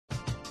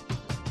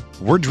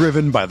We're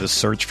driven by the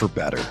search for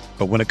better.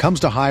 But when it comes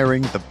to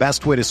hiring, the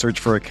best way to search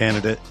for a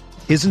candidate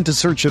isn't to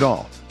search at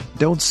all.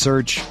 Don't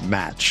search,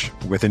 match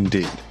with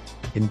Indeed.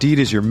 Indeed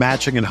is your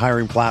matching and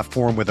hiring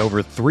platform with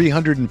over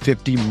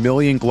 350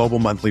 million global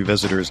monthly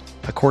visitors,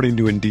 according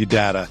to Indeed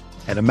data,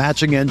 and a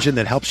matching engine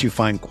that helps you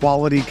find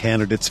quality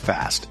candidates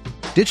fast.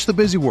 Ditch the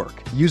busy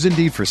work. Use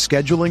Indeed for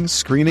scheduling,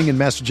 screening, and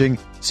messaging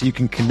so you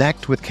can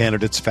connect with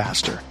candidates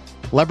faster.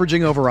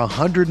 Leveraging over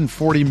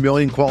 140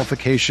 million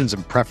qualifications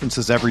and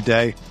preferences every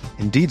day,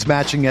 Indeed's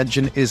matching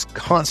engine is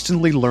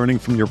constantly learning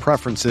from your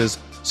preferences,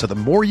 so the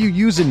more you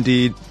use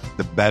Indeed,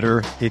 the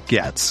better it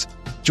gets.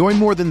 Join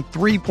more than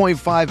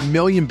 3.5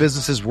 million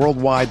businesses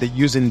worldwide that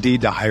use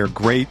Indeed to hire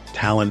great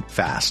talent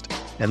fast.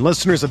 And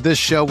listeners of this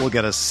show will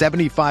get a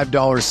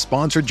 $75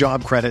 sponsored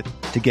job credit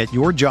to get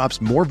your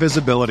jobs more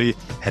visibility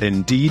at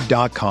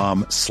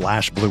Indeed.com/Blue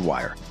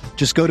Wire.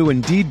 Just go to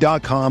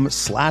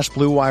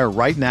Indeed.com/Blue Wire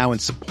right now and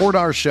support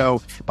our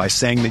show by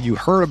saying that you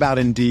heard about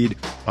Indeed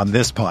on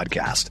this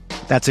podcast.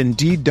 That's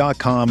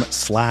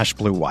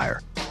Indeed.com/Blue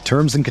Wire.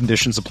 Terms and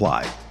conditions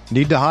apply.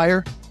 Need to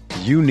hire?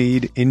 You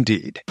need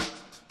Indeed.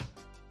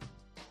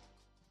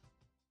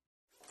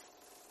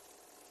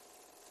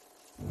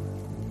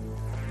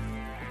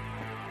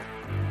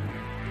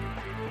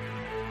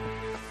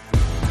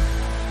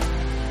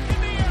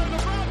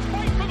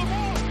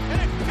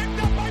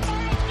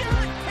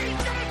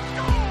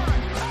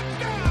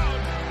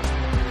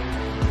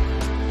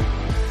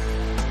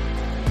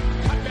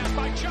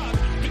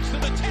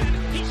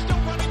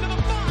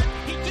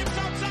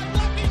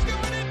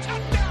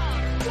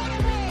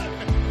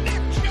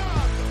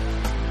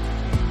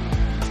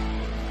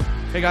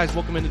 Hey guys,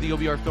 welcome into the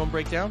OBR Film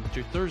Breakdown. It's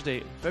your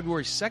Thursday,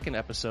 February 2nd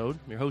episode.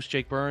 I'm your host,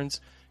 Jake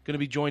Burns. Going to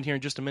be joined here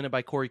in just a minute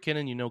by Corey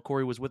Kinnan. You know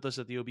Corey was with us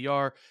at the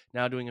OBR,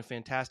 now doing a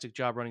fantastic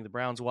job running the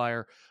Browns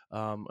Wire.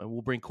 And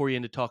we'll bring Corey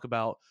in to talk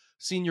about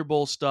Senior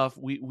Bowl stuff.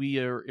 We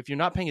are, if you're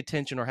not paying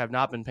attention or have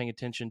not been paying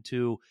attention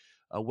to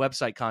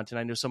website content,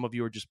 I know some of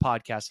you are just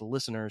podcast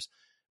listeners.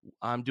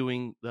 I'm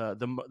doing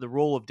the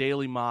role of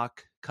daily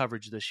mock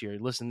coverage this year.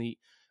 Listen, I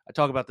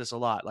talk about this a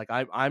lot. Like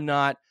I'm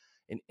not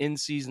an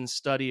in-season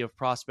study of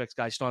prospects.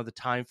 Guys don't have the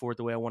time for it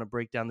the way I want to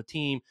break down the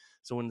team.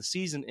 So when the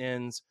season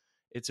ends,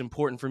 it's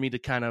important for me to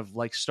kind of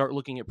like start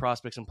looking at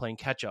prospects and playing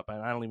catch up. And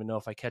I don't even know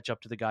if I catch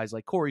up to the guys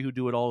like Corey who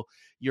do it all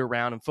year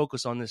round and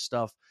focus on this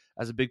stuff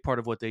as a big part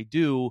of what they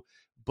do.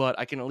 But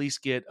I can at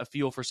least get a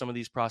feel for some of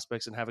these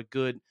prospects and have a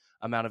good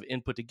amount of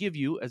input to give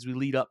you as we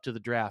lead up to the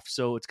draft.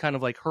 So it's kind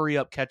of like hurry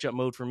up, catch up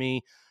mode for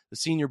me. The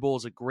Senior Bowl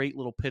is a great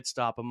little pit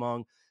stop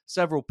among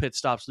several pit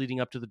stops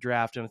leading up to the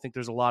draft, and I think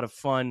there's a lot of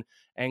fun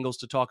angles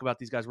to talk about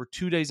these guys. We're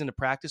 2 days into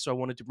practice, so I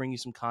wanted to bring you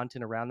some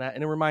content around that.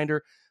 And a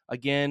reminder,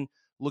 again,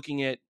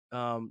 looking at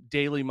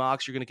daily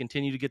mocks, you're going to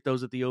continue to get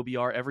those at the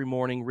OBR every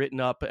morning,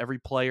 written up, every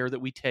player that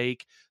we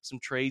take, some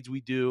trades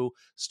we do.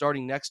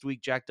 Starting next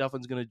week, Jack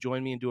Duffin's going to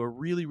join me and do a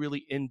really,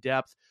 really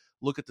in-depth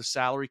look at the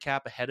salary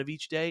cap ahead of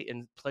each day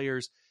and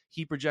players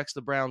he projects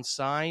the Browns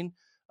sign,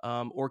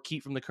 or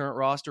keep from the current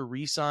roster,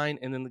 re-sign,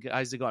 and then the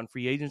guys that go on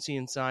free agency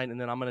and sign, and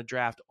then I'm going to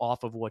draft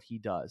off of what he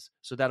does.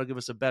 So that'll give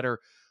us a better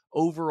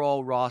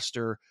overall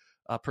roster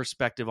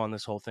perspective on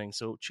this whole thing.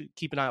 So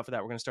keep an eye out for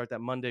that. We're going to start that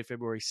Monday,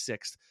 February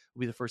 6th will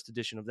be the first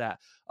edition of that.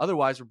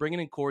 Otherwise, we're bringing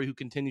in Corey, who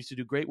continues to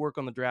do great work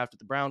on the draft at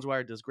the Browns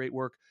Wire, does great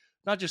work,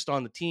 not just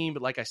on the team,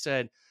 but like I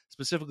said,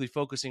 specifically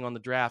focusing on the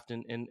draft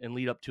and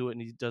lead up to it.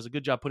 And he does a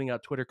good job putting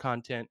out Twitter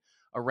content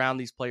around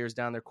these players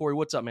down there. Corey,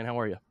 what's up, man? How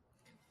are you?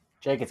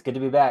 Jake, it's good to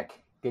be back.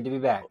 Good to be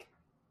back.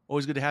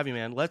 Always good to have you,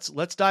 man. Let's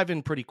dive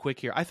in pretty quick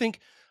here. I think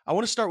I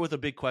want to start with a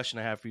big question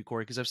I have for you,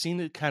 Corey, because I've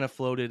seen it kind of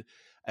floated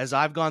as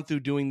I've gone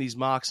through doing these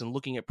mocks and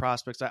looking at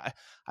prospects.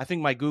 I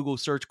think my Google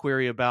search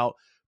query about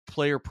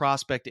player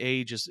prospect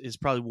age is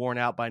probably worn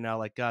out by now.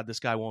 Like, God, this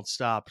guy won't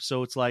stop.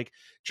 So it's like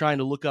trying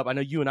to look up. I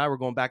know you and I were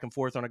going back and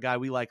forth on a guy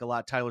we like a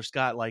lot, Tyler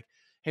Scott. Like,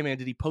 hey, man,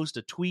 did he post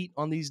a tweet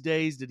on these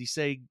days? Did he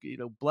say,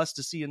 blessed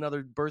to see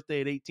another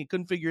birthday at 18?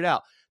 Couldn't figure it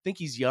out. I think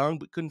he's young,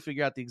 but couldn't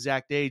figure out the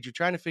exact age. You're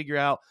trying to figure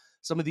out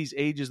some of these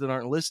ages that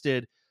aren't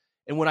listed.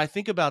 And when I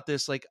think about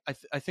this, like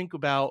I think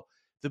about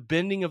the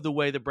bending of the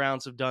way the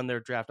Browns have done their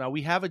draft. Now,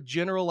 we have a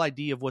general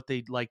idea of what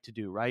they'd like to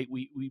do, right?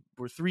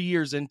 We're 3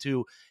 years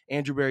into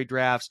Andrew Berry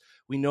drafts.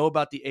 We know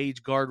about the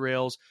age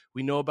guardrails.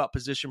 We know about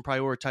position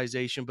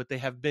prioritization, but they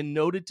have been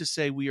noted to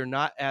say we are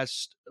not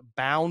as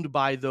bound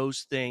by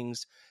those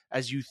things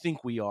as you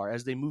think we are,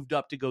 as they moved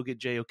up to go get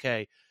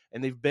JOK.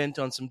 And they've bent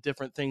on some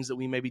different things that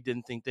we maybe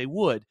didn't think they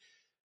would.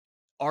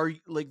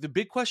 The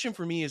big question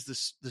for me is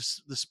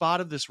the spot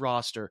of this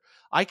roster.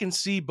 I can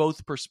see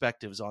both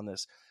perspectives on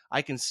this.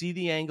 I can see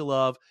the angle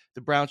of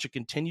the Browns should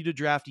continue to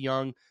draft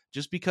young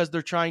just because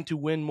they're trying to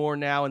win more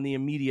now in the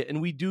immediate.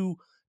 And we do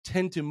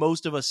tend to,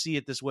 most of us see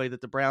it this way,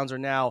 that the Browns are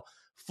now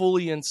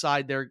fully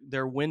inside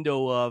their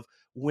window of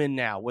win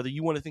now. Whether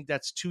you want to think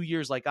that's 2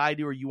 years like I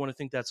do, or you want to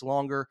think that's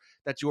longer,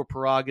 that's your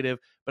prerogative.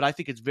 But I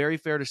think it's very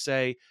fair to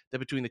say that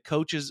between the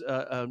coach's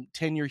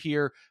tenure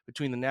here,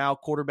 between the now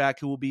quarterback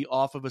who will be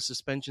off of a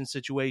suspension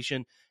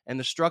situation, and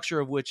the structure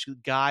of which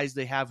guys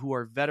they have who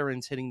are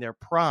veterans hitting their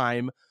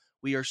prime,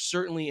 we are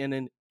certainly in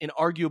an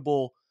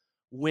inarguable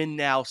win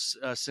now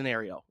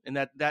scenario. And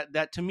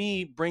that to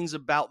me brings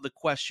about the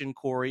question,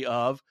 Corey,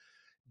 of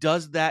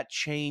does that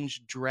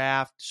change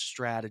draft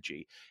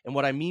strategy? And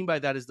what I mean by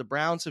that is the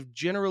Browns have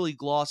generally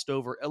glossed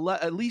over,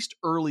 at least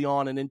early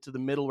on and into the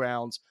middle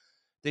rounds,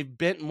 they've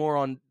bent more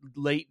on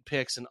late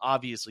picks and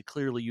obviously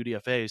clearly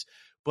UDFAs,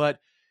 but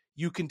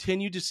you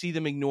continue to see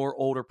them ignore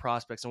older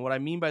prospects. And what I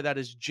mean by that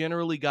is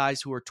generally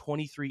guys who are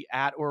 23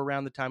 at or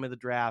around the time of the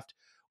draft,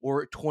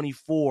 or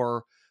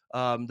 24,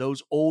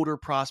 those older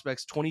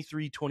prospects,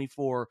 23,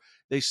 24,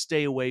 they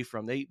stay away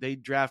from. They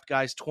draft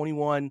guys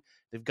 21,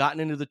 they've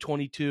gotten into the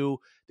 22.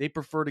 They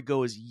prefer to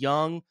go as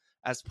young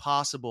as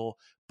possible.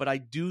 But I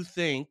do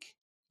think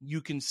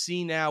you can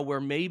see now where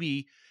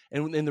maybe,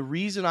 and the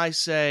reason I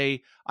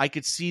say I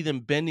could see them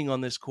bending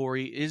on this,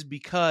 Corey, is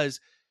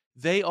because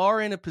they are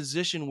in a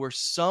position where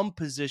some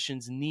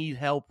positions need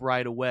help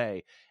right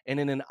away. And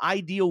in an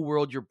ideal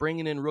world, you're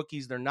bringing in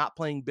rookies, they're not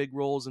playing big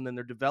roles, and then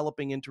they're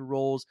developing into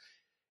roles.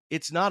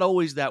 It's not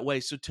always that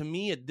way. So to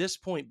me, at this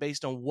point,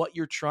 based on what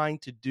you're trying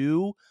to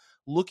do,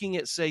 looking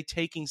at, say,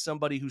 taking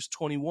somebody who's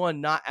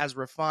 21, not as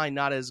refined,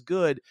 not as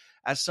good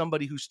as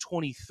somebody who's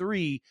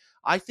 23,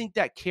 I think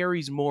that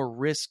carries more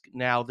risk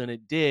now than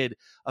it did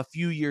a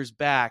few years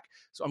back.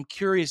 So I'm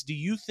curious, do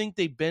you think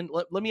they've been,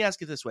 let me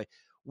ask it this way.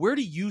 Where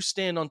do you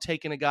stand on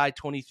taking a guy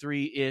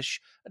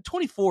 23-ish?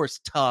 24 is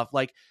tough.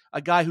 Like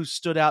a guy who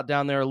stood out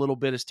down there a little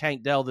bit is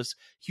Tank Dell, this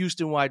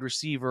Houston wide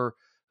receiver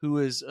who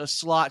is a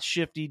slot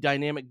shifty,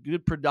 dynamic,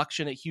 good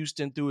production at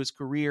Houston through his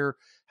career,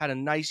 had a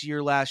nice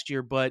year last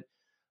year, but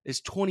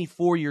is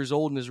 24 years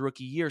old in his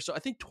rookie year. So I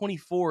think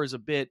 24 is a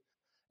bit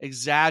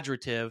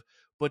exaggerative,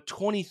 but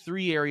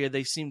 23 area,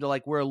 they seem to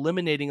like, we're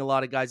eliminating a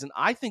lot of guys. And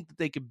I think that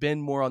they could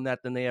bend more on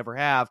that than they ever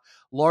have,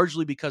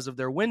 largely because of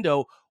their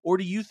window. Or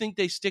do you think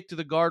they stick to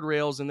the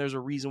guardrails and there's a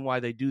reason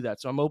why they do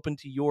that? So I'm open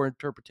to your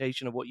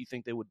interpretation of what you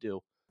think they would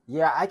do.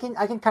 Yeah, I can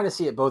kind of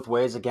see it both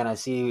ways. Again, I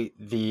see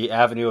the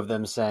avenue of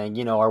them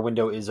saying, our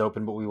window is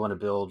open, but we want to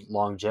build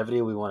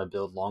longevity. We want to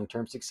build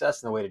long-term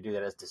success. And the way to do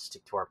that is to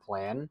stick to our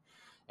plan.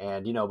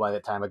 And, by the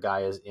time a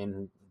guy is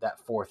in that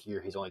fourth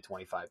year, he's only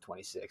 25,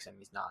 26, and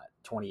he's not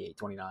 28,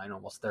 29,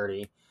 almost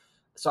 30.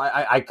 So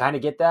I kind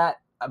of get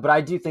that. But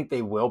I do think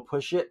they will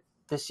push it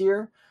this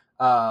year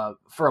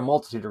for a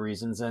multitude of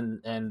reasons.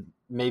 And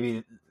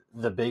maybe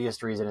the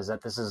biggest reason is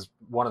that this is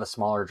one of the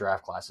smaller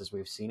draft classes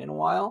we've seen in a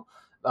while.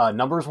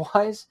 Numbers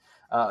wise,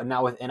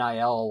 now with NIL,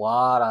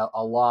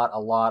 a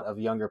lot of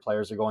younger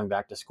players are going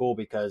back to school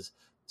because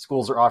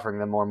schools are offering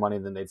them more money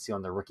than they'd see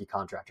on their rookie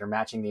contract, or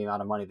matching the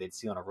amount of money they'd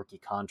see on a rookie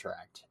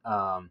contract.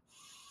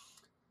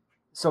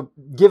 So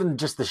given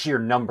just the sheer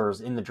numbers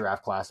in the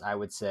draft class, I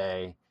would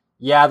say,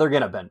 yeah, they're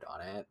going to bend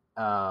on it.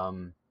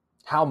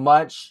 How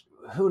much?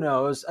 Who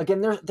knows?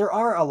 Again, there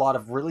are a lot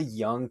of really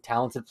young,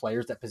 talented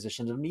players that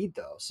positions of need,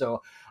 though.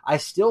 So I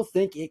still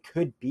think it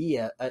could be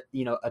a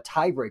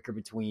tiebreaker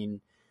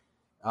between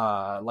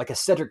like a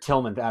Cedric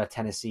Tillman out of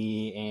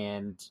Tennessee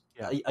and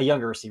a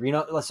younger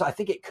receiver. So I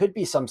think it could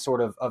be some sort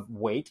of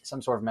weight,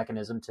 some sort of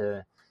mechanism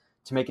to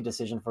make a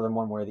decision for them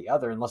one way or the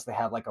other, unless they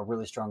have like a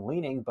really strong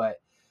leaning. But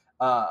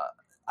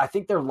I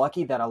think they're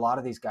lucky that a lot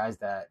of these guys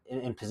that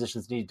in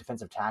positions need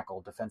defensive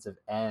tackle, defensive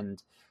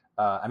end.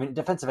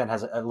 Defensive end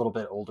has a little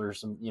bit older.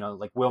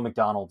 Like Will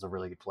McDonald's a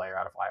really good player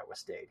out of Iowa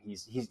State.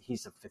 He's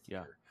a fifth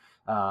year.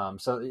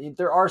 So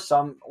there are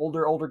some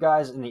older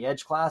guys in the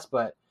edge class,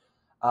 but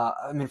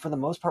for the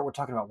most part, we're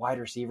talking about wide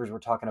receivers. We're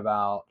talking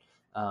about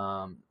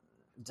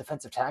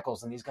defensive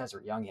tackles, and these guys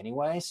are young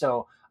anyway.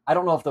 So I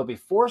don't know if they'll be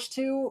forced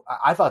to.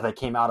 I thought they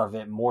came out of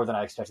it more than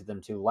I expected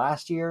them to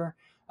last year.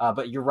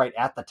 But you're right,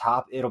 at the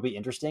top, it'll be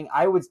interesting.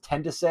 I would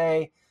tend to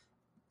say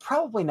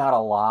probably not a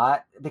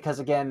lot because,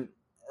 again,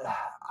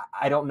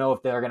 I don't know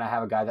if they're going to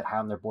have a guy that high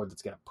on their board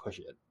that's going to push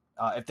it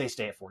if they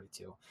stay at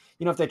 42.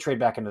 If they trade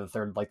back into the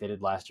third like they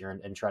did last year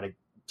and try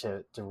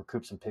to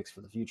recoup some picks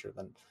for the future,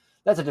 then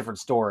that's a different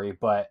story.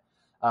 But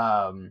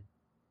I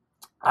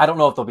don't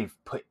know if they'll be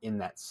put in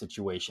that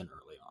situation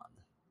early on.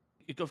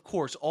 Of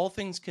course, all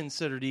things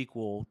considered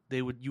equal,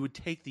 you would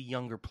take the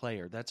younger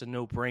player. That's a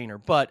no-brainer.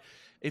 But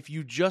if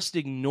you just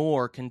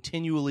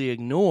continually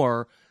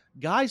ignore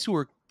guys who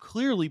are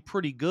clearly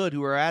pretty good,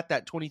 who are at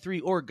that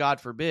 23 or,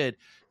 God forbid,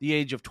 the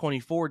age of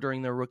 24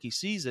 during their rookie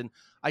season,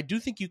 I do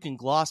think you can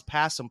gloss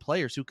past some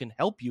players who can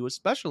help you,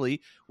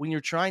 especially when you're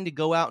trying to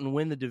go out and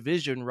win the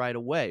division right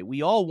away.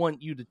 We all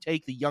want you to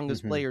take the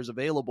youngest players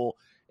available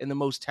and the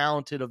most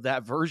talented of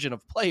that version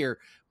of player,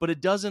 but it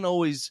doesn't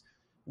always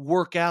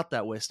work out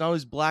that way. It's not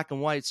always black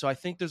and white. So I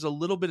think there's a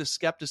little bit of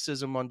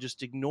skepticism on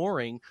just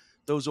ignoring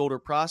those older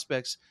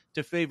prospects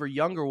to favor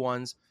younger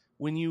ones.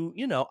 When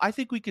I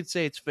think we could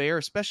say it's fair,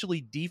 especially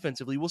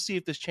defensively. We'll see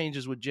if this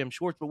changes with Jim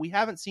Schwartz, but we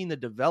haven't seen the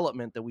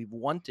development that we've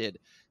wanted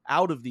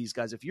out of these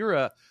guys. If you're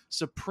a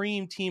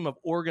supreme team of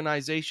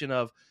organization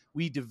of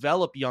we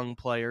develop young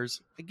players,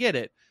 I get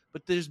it,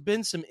 but there's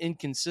been some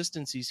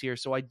inconsistencies here.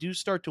 So I do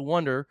start to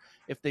wonder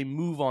if they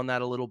move on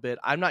that a little bit.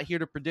 I'm not here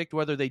to predict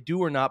whether they do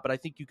or not, but I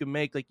think you can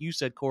make, like you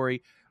said,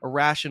 Corey, a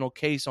rational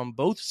case on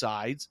both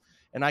sides.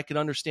 and I can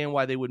understand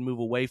why they would move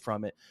away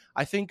from it.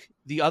 I think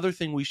the other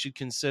thing we should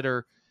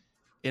consider,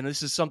 and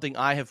this is something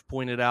I have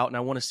pointed out, and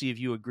I want to see if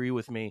you agree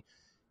with me.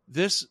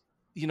 This,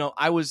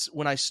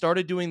 when I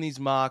started doing these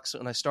mocks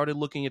and I started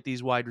looking at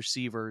these wide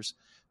receivers,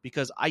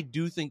 because I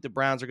do think the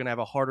Browns are going to have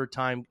a harder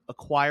time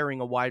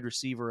acquiring a wide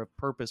receiver of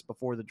purpose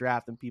before the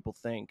draft than people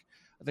think.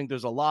 I think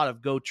there's a lot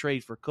of go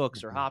trade for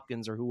Cooks or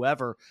Hopkins or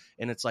whoever,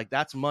 and it's like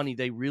that's money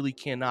they really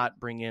cannot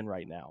bring in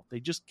right now.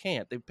 They just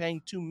can't. They're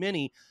paying too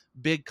many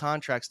big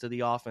contracts to the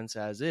offense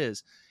as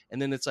is.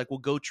 And then it's like, well,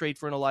 go trade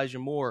for an Elijah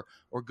Moore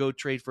or go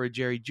trade for a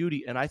Jerry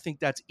Jeudy. And I think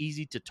that's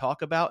easy to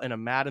talk about in a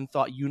Madden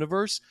thought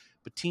universe,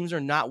 but teams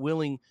are not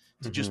willing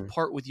to just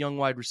part with young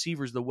wide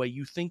receivers the way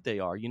you think they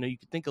are. You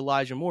could think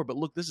Elijah Moore, but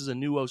look, this is a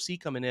new OC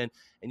coming in,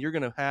 and you're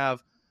going to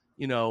have,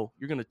 you're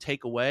going to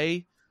take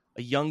away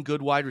a young,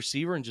 good wide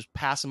receiver and just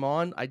pass him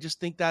on. I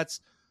just think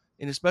that's,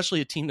 and especially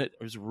a team that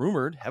was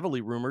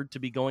heavily rumored to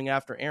be going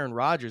after Aaron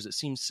Rodgers. It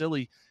seems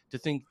silly to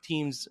think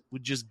teams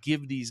would just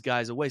give these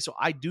guys away. So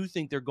I do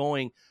think they're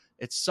going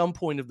at some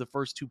point of the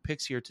first 2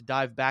 picks here to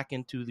dive back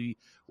into the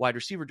wide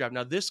receiver draft.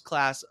 Now, this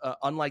class,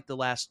 unlike the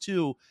last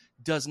 2,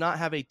 does not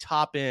have a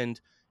top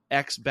end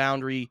X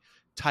boundary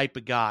type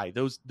of guy.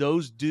 Those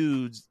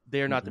dudes,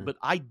 they're not. But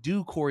I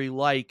do, Corey,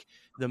 like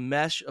the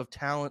mesh of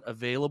talent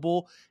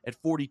available at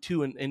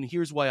 42. And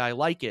here's why I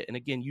like it. And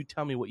again, you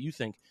tell me what you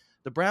think.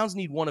 The Browns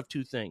need one of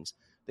 2 things.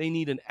 They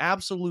need an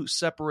absolute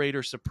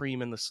separator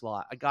supreme in the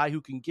slot, a guy who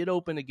can get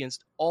open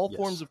against all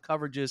forms of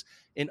coverages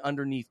in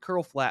underneath,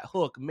 curl flat,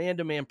 hook,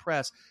 man-to-man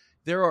press.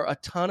 There are a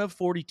ton of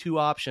 42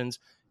 options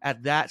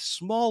at that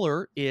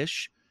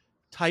smaller-ish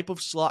type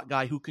of slot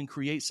guy who can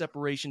create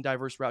separation,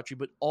 diverse route tree,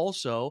 but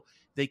also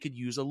they could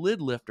use a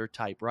lid lifter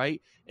type,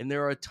 right? And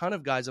there are a ton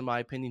of guys, in my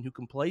opinion, who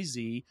can play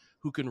Z,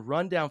 who can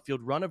run downfield,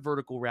 run a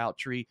vertical route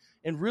tree,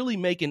 and really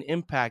make an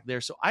impact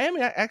there. So I am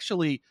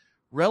actually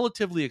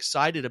relatively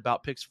excited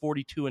about picks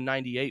 42 and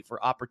 98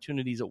 for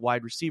opportunities at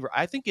wide receiver.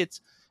 I think it's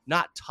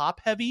not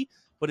top heavy,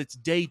 but it's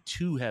day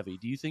 2 heavy.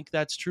 Do you think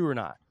that's true or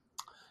not?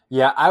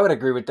 Yeah, I would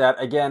agree with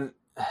that. Again,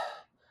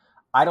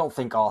 I don't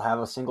think I'll have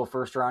a single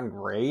first round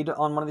grade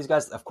on one of these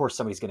guys. Of course,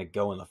 somebody's going to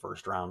go in the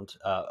first round.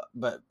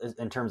 But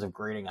in terms of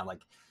grading, I'm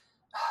like,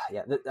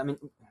 I mean,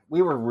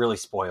 we were really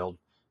spoiled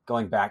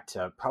going back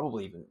to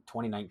probably even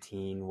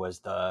 2019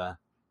 was the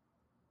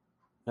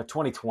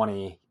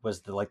 2020 was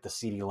the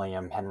CeeDee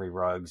Lamb, Henry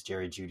Ruggs,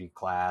 Jerry Jeudy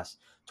class.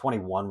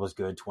 21 was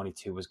good.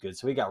 22 was good.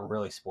 So we got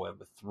really spoiled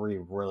with 3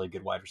 really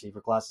good wide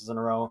receiver classes in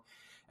a row.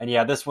 And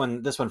yeah, this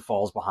one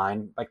falls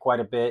behind by quite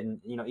a bit.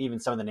 And, even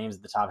some of the names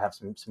at the top have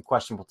some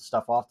questionable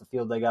stuff off the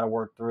field they got to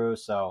work through.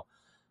 So,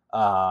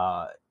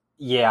 but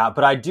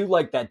I do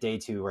like that day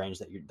 2 range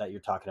that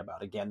you're talking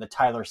about. Again, the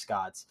Tyler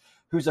Scotts,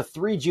 who's a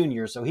 3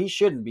 junior, so he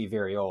shouldn't be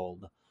very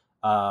old.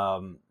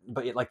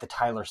 But like the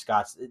Tyler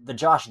Scotts, the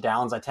Josh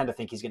Downs, I tend to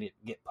think he's going to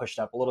get pushed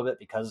up a little bit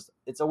because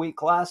it's a weak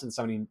class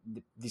and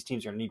these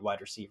teams are going to need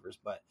wide receivers.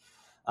 But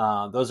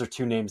those are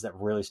 2 names that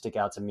really stick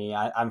out to me.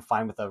 I'm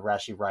fine with a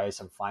Rashee Rice.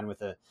 I'm fine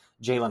with a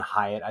Jalen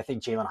Hyatt. I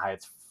think Jalen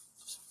Hyatt's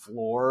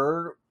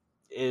floor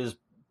is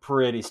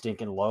pretty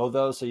stinking low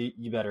though. So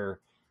you better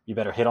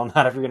hit on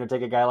that if you're going to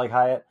take a guy like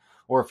Hyatt,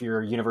 or if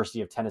your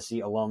University of Tennessee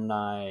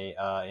alumni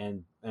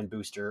and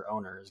booster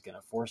owner is going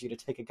to force you to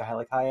take a guy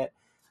like Hyatt.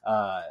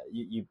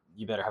 You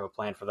better have a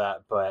plan for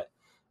that. But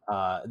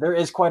there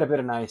is quite a bit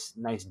of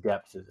nice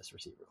depth to this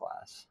receiver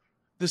class.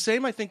 The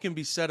same, I think, can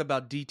be said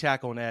about D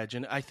tackle and edge.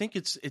 And I think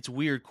it's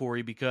weird,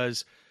 Corey,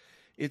 because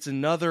it's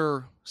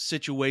another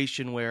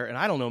situation where, and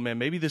I don't know, man,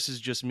 maybe this is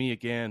just me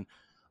again.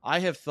 I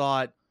have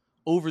thought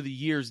over the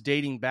years,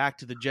 dating back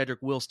to the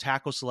Jedrick Wills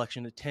tackle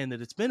selection at 10,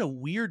 that it's been a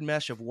weird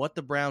mesh of what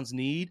the Browns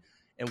need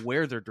and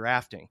where they're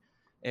drafting.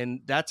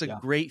 And that's a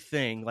great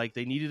thing. Like,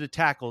 they needed a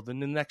tackle. Then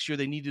the next year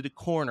they needed a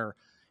corner.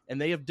 And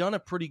they have done a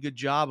pretty good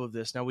job of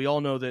this. Now, we all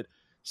know that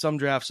some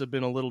drafts have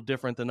been a little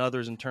different than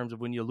others in terms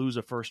of when you lose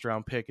a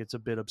first-round pick, it's a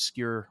bit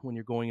obscure when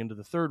you're going into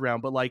the third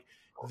round. But like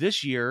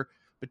this year,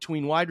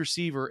 between wide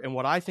receiver and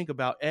what I think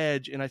about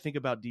edge and I think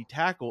about D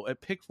tackle at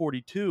pick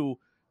 42,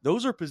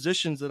 those are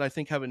positions that I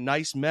think have a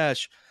nice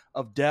mesh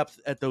of depth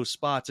at those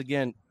spots.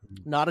 Again,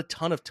 not a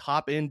ton of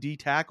top-end D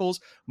tackles,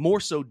 more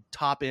so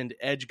top-end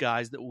edge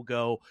guys that will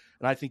go.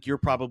 And I think you're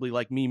probably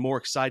like me, more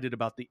excited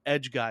about the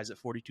edge guys at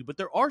 42. But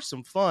there are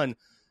some fun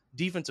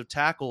defensive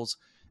tackles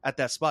at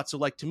that spot. So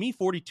like, to me,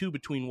 42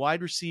 between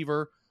wide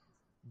receiver,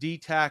 D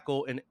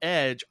tackle, and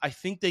edge, I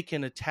think they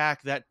can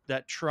attack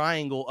that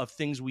triangle of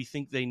things we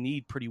think they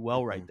need pretty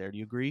well right there. Do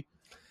you agree?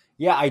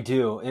 Yeah, I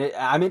do. And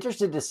I'm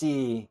interested to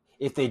see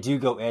if they do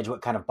go edge,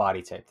 what kind of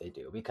body type they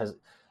do. Because,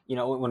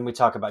 when we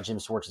talk about Jim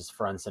Schwartz's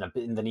fronts and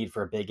the need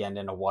for a big end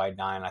and a wide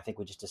 9, I think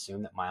we just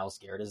assume that Myles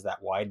Garrett is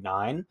that wide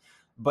 9.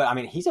 But I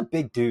mean, he's a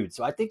big dude,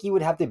 so I think he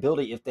would have the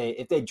ability if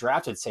they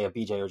drafted, say, a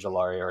BJ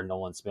Ojulari or a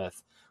Nolan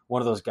Smith,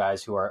 one of those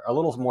guys who are a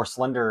little more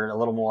slender, a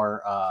little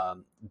more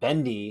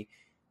bendy.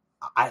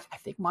 I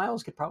think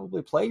Myles could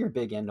probably play your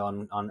big end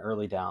on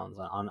early downs,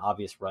 on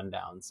obvious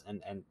rundowns,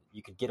 and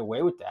you could get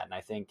away with that. And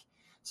I think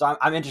So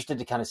I'm interested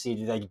to kind of see,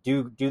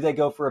 do they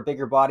go for a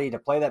bigger body to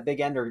play that big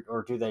end,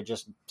 or do they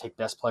just take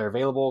best player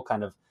available,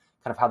 kind of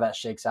how that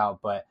shakes out.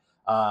 But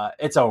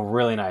it's a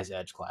really nice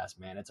edge class,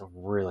 man. It's a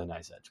really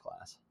nice edge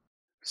class.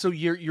 So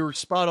you're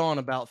spot on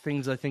about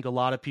things I think a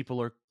lot of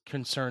people are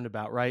concerned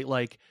about, right?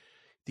 Like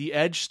the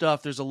edge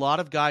stuff, there's a lot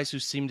of guys who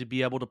seem to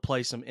be able to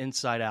play some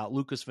inside out,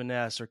 Lucas Van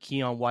Ness or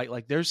Keon White.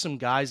 Like there's some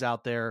guys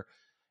out there,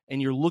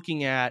 and you're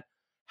looking at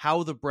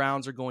how the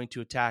Browns are going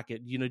to attack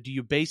it. Do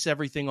you base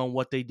everything on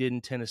what they did in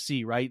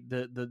Tennessee, right?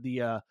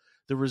 The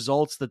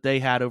results that they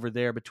had over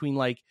there between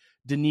like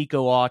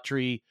Danico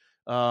Autry,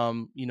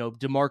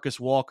 DeMarcus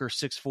Walker,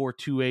 6'4",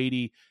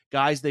 280,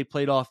 guys they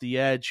played off the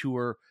edge who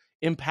were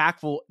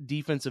impactful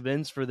defensive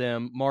ends for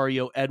them.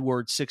 Mario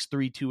Edwards,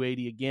 6'3",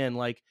 280 again.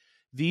 Like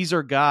these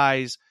are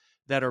guys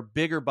that are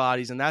bigger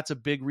bodies, and that's a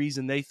big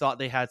reason they thought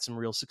they had some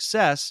real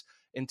success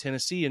in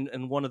Tennessee.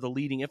 And one of the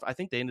leading, I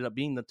think they ended up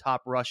being the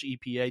top rush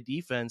EPA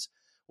defense,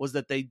 was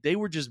that they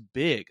were just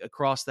big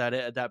across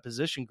that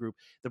position group.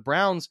 The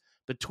Browns,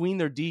 between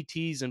their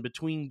DTs and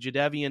between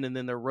Jadeveon and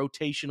then their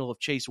rotational of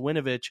Chase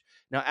Winovich,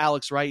 now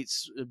Alex Wright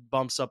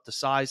bumps up the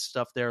size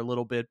stuff there a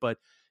little bit, but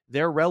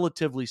they're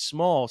relatively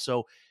small.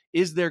 So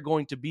is there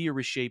going to be a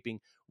reshaping?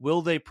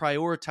 Will they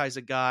prioritize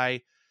a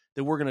guy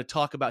that we're going to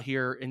talk about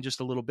here in just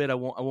a little bit? I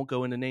won't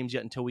go into names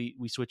yet until we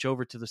switch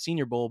over to the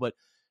Senior Bowl, but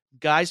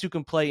guys who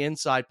can play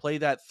inside, play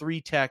that 3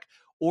 tech,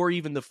 or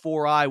even the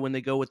 4-eye when they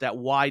go with that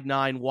wide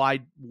 9,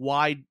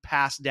 wide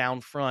pass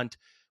down front.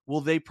 Will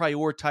they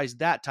prioritize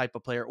that type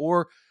of player?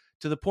 Or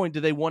to the point,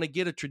 do they want to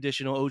get a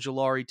traditional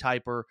Ojulari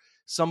type or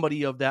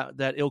somebody of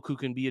that ilk who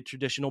can be a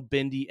traditional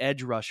bendy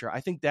edge rusher?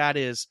 I think that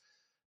is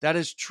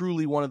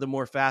truly one of the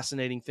more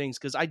fascinating things,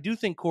 because I do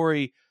think,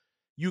 Corey,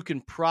 you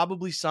can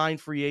probably sign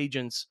free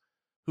agents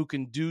who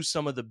can do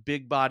some of the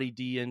big body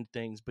D-end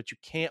things, but you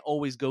can't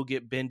always go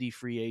get bendy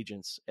free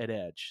agents at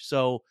edge.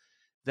 So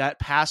that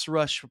pass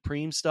rush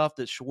supreme stuff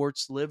that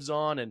Schwartz lives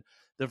on and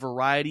the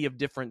variety of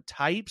different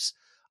types,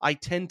 I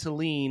tend to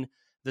lean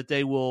that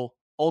they will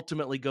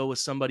ultimately go with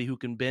somebody who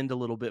can bend a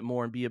little bit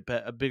more and be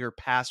a bigger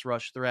pass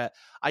rush threat.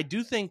 I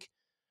do think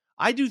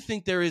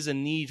there is a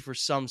need for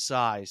some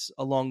size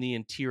along the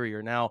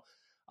interior. Now,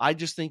 I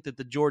just think that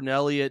the Jordan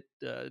Elliott,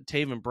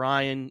 Taven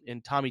Bryan,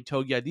 and Tommy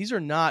Togiai, these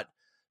are not,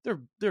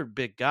 they're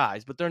big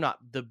guys, but they're not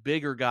the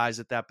bigger guys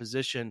at that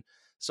position.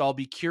 So I'll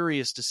be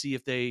curious to see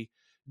if they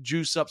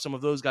juice up some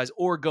of those guys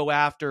or go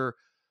after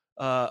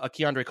a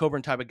Keandre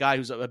Coburn type of guy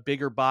who's a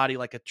bigger body,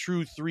 like a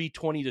true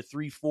 320 to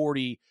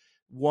 340,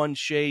 one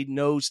shade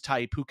nose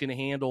type who can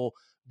handle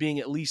being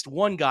at least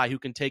one guy who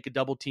can take a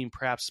double team,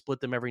 perhaps split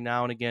them every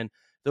now and again.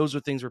 Those are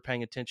things we're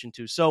paying attention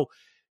to. So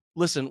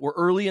listen, we're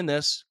early in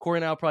this. Corey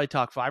and I will probably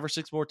talk 5 or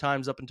 6 more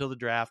times up until the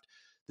draft.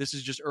 This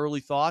is just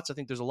early thoughts. I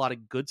think there's a lot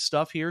of good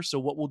stuff here. So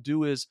what we'll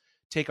do is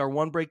take our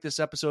one break this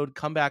episode,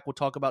 come back. We'll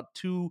talk about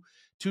two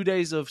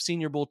days of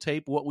Senior Bowl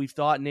tape, what we've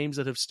thought, names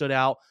that have stood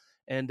out,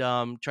 and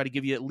try to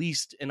give you at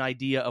least an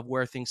idea of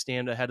where things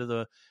stand ahead of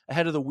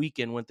the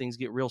weekend when things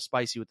get real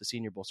spicy with the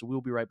Senior Bowl. So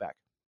we'll be right back.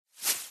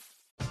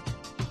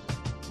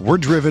 We're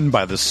driven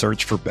by the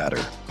search for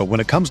better. But when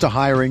it comes to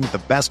hiring,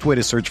 the best way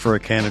to search for a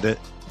candidate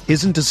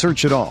isn't to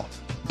search at all.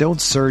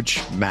 Don't search,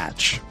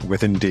 match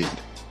with Indeed.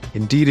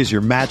 Indeed is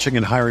your matching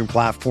and hiring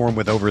platform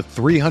with over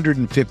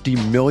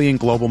 350 million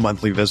global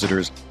monthly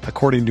visitors,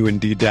 according to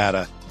Indeed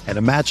data, and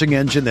a matching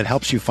engine that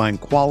helps you find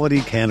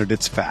quality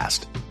candidates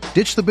fast.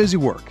 Ditch the busy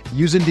work.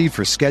 Use Indeed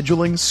for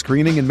scheduling,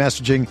 screening, and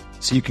messaging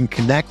so you can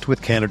connect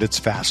with candidates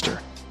faster.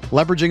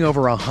 Leveraging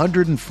over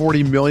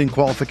 140 million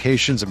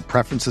qualifications and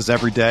preferences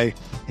every day,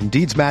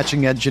 Indeed's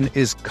matching engine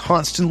is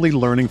constantly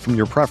learning from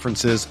your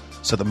preferences,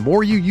 so the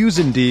more you use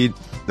Indeed,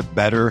 the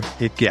better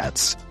it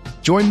gets.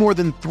 Join more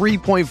than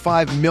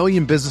 3.5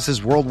 million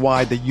businesses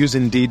worldwide that use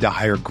Indeed to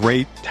hire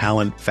great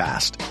talent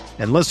fast.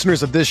 And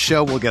listeners of this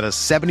show will get a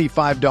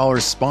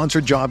 $75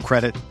 sponsored job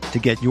credit to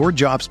get your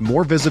jobs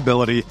more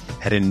visibility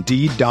at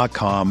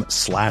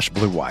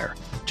Indeed.com/Blue Wire.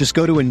 Just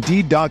go to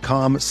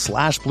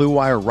Indeed.com/Blue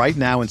Wire right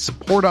now and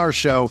support our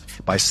show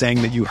by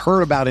saying that you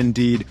heard about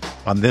Indeed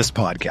on this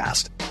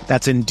podcast.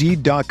 That's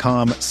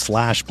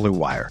Indeed.com/Blue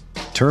Wire.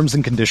 Terms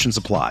and conditions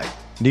apply.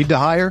 Need to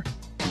hire?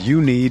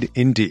 You need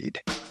Indeed.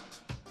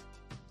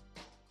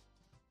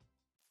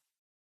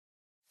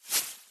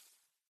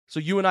 So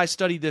you and I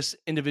studied this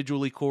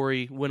individually,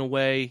 Corey, went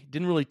away,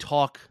 didn't really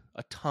talk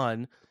a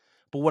ton,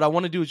 but what I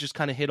want to do is just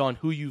kind of hit on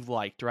who you've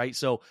liked, right?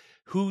 So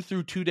who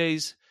through 2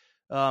 days,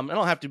 I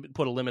don't have to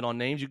put a limit on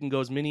names. You can go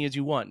as many as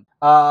you want.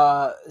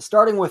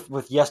 Starting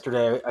with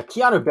yesterday,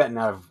 Keanu Benton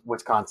out of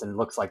Wisconsin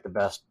looks like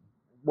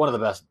one of the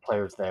best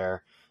players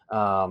there.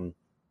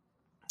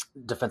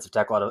 Defensive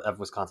tackle out of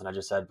Wisconsin, I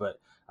just said. But,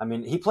 I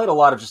mean, he played a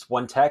lot of just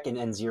one tech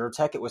and zero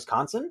tech at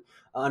Wisconsin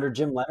under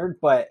Jim Leonard,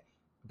 but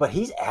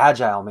he's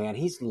agile, man.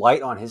 He's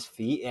light on his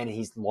feet, and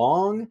he's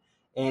long,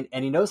 and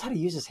he knows how to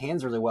use his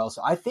hands really well.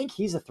 So I think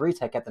he's a 3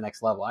 tech at the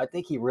next level. I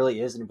think he really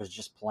is, and he was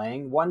just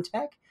playing 1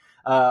 tech.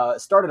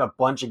 Started a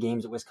bunch of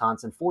games at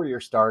Wisconsin, 4-year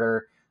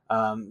starter.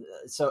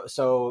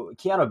 So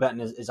Keanu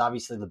Benton is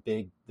obviously the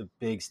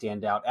big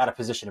standout at a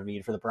position of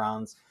need for the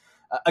Browns.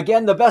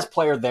 Again, the best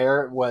player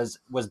there was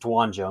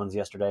Dwan Jones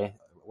yesterday,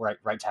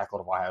 right tackle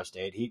of Ohio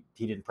State. He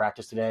didn't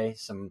practice today.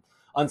 Some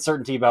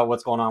uncertainty about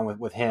what's going on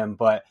with him,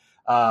 but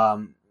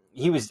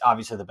he was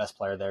obviously the best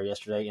player there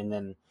yesterday. And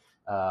then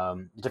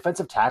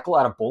defensive tackle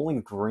out of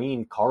Bowling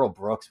Green, Carl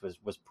Brooks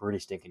was pretty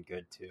stinking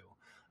good too.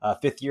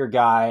 Fifth year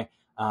guy.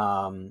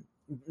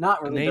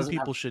 Not really. Name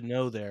people should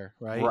know there,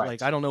 right? Right.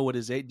 Like, I don't know what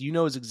his age. Do you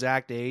know his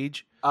exact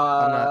age?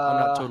 I'm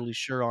not totally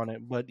sure on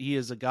it, but he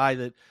is a guy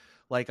that,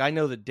 like, I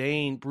know that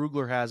Dane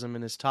Brugler has him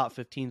in his top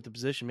 15th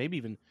position. Maybe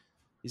even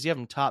does he have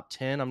him top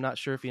 10? I'm not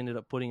sure if he ended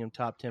up putting him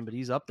top 10, but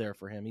he's up there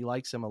for him. He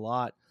likes him a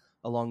lot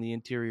along the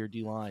interior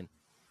D line.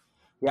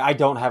 Yeah, I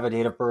don't have a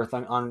date of birth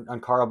on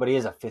Carl, but he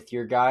is a fifth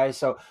year guy.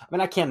 So I mean,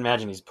 I can't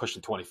imagine he's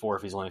pushing 24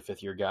 if he's only a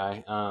fifth year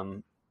guy.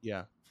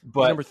 Yeah,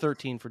 but he's number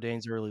 13 for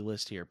Dane's early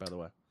list here, by the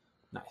way.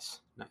 Nice.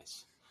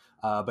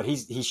 But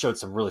he showed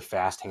some really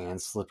fast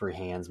hands, slippery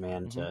hands,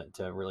 man,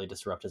 to really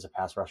disrupt as a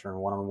pass rusher in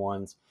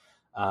one-on-ones.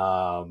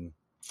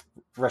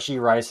 Rashee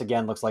Rice,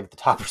 again, looks like the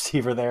top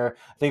receiver there.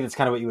 I think that's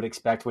kind of what you would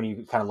expect when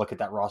you kind of look at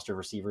that roster of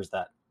receivers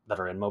that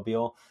are in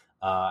Mobile.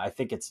 I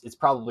think it's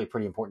probably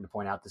pretty important to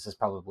point out this is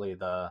probably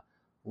the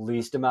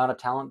least amount of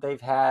talent they've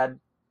had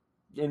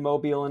in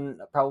Mobile in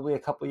probably a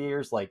couple of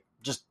years. Like,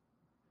 just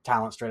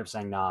talent straight up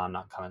saying, nah, I'm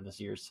not coming this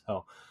year.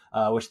 So,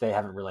 which they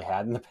haven't really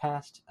had in the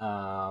past.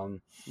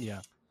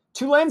 Yeah.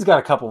 Tulane's got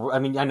a couple. I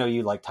mean, I know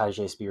you like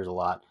Tyjae Spears a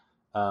lot,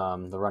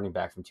 the running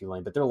back from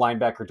Tulane, but their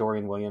linebacker,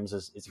 Dorian Williams,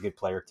 is a good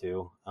player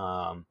too.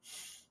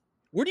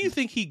 Where do you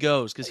think he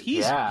goes? Because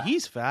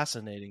he's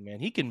fascinating, man.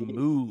 He can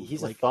move.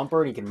 He's a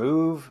thumper and he can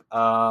move.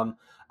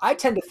 I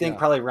tend to think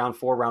probably round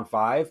 4, round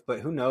 5, but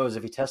who knows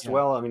if he tests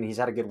well. I mean, he's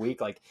had a good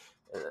week. Like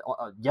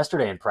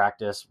yesterday in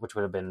practice, which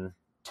would have been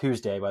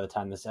Tuesday by the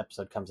time this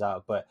episode comes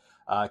out, but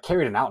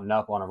carried an out and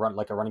up on a run,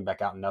 like a running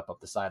back out and up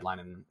the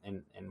sideline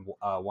in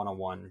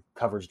one-on-one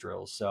coverage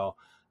drills. So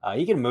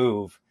he can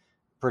move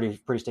pretty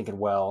stinking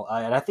well.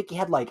 And I think he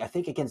had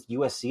against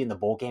USC in the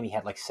bowl game, he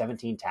had like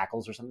 17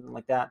 tackles or something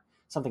like that,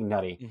 something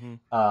nutty.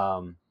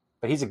 Mm-hmm.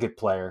 But he's a good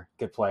player.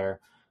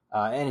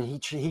 And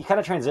he kind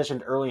of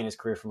transitioned early in his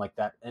career from like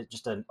that,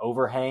 just an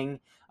overhang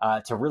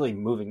to really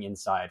moving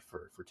inside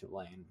for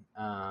Tulane.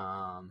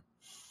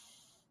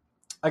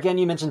 Again,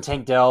 you mentioned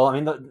Tank Dell. I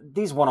mean,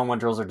 these one-on-one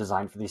drills are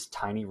designed for these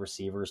tiny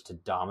receivers to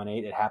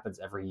dominate. It happens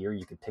every year.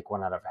 You could pick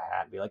one out of a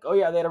hat and be like, oh,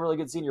 yeah, they had a really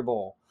good Senior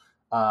Bowl.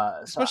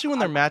 Especially when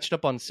they're matched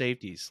up on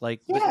safeties. Like,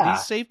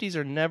 these safeties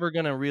are never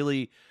going to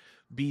really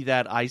be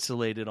that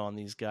isolated on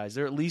these guys.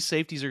 They're at least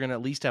safeties are going to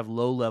at least have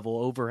low-level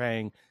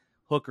overhang,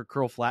 hook or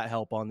curl flat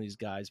help on these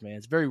guys, man.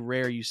 It's very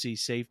rare you see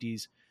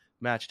safeties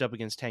matched up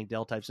against Tank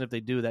Dell types. And if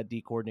they do, that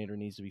D coordinator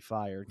needs to be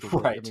fired.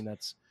 Right. I mean,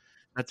 that's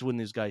when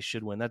these guys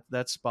should win.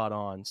 That's spot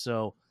on.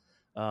 So,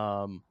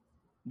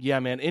 yeah,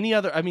 man. Any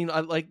other? I mean,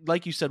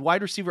 like you said,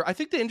 wide receiver. I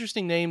think the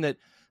interesting name that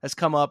has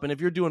come up, and if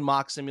you're doing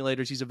mock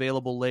simulators, he's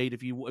available late.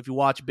 If you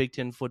watch Big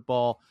Ten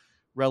football,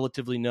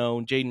 relatively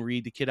known, Jaden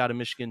Reed, the kid out of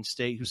Michigan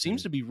State, who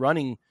seems to be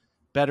running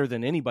better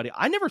than anybody.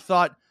 I never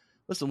thought.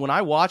 Listen, when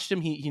I watched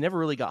him, he never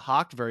really got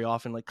hawked very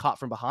often, like caught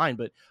from behind.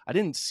 But I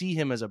didn't see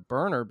him as a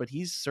burner. But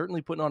he's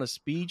certainly putting on a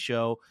speed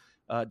show.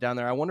 Down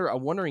there. I'm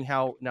wondering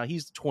how, now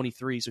he's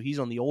 23, so he's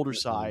on the older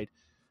side.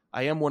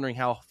 I am wondering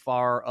how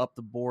far up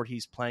the board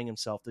he's playing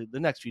himself. The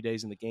next few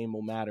days in the game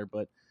will matter,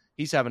 but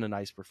he's having a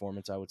nice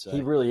performance, I would say.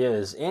 He really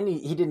is. And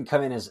he didn't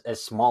come in as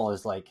small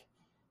as like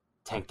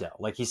Tank Dell.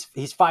 Like he's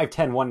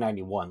 5'10",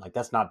 191. Like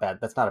that's not bad.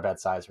 That's not a bad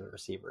size for a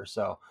receiver.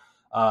 So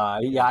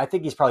yeah, I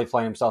think he's probably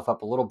playing himself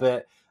up a little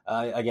bit.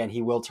 Again,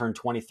 he will turn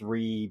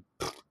 23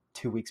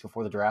 2 weeks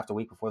before the draft, a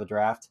week before the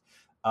draft.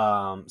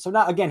 So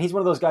now, again, he's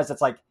one of those guys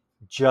that's like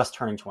just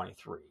turning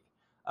 23.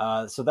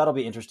 So that'll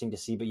be interesting to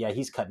see. But yeah,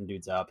 he's cutting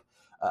dudes up.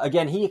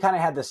 Again, he kind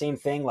of had the same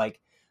thing. Like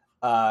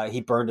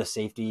he burned a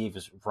safety. It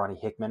was Ronnie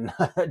Hickman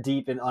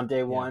deep on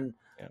day one.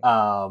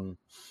 Yeah.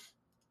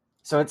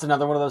 So it's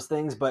another one of those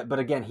things. But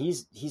again,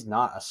 he's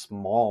not a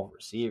small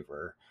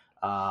receiver.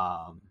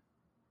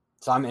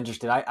 So I'm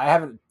interested. I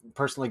haven't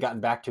personally gotten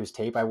back to his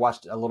tape. I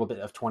watched a little bit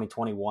of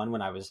 2021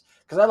 because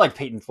I like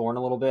Peyton Thorne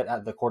a little bit,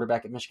 at the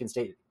quarterback at Michigan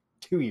State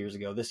 2 years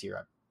ago. This year,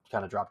 I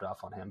kind of dropped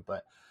off on him.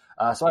 But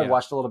so I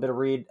watched a little bit of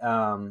Reed.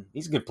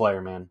 He's a good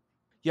player, man.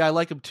 Yeah, I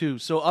like him too.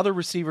 So other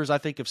receivers I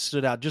think have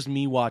stood out. Just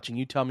me watching.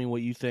 You tell me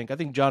what you think. I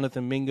think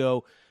Jonathan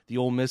Mingo, the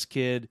Ole Miss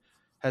kid,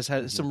 has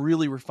had some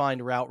really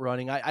refined route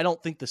running. I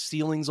don't think the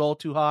ceiling's all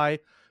too high,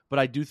 but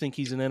I do think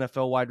he's an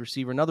NFL wide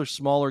receiver. Another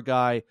smaller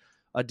guy,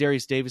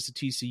 Darius Davis, the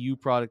TCU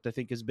product, I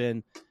think has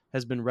been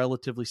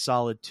relatively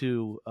solid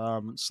too.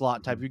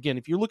 Slot type. Again,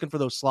 if you're looking for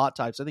those slot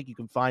types, I think you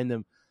can find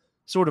them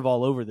sort of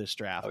all over this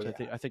draft. Oh,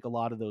 yeah. I think a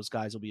lot of those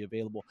guys will be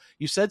available.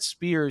 You said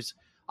Spears.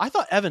 I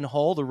thought Evan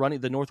Hull,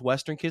 the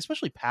Northwestern kid,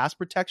 especially pass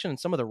protection and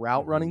some of the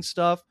route running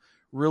stuff,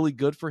 really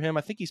good for him.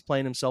 I think he's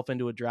playing himself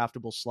into a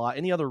draftable slot.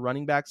 Any other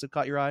running backs that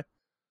caught your eye?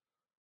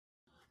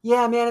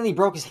 Yeah, man, and he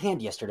broke his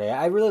hand yesterday.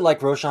 I really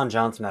like Roshan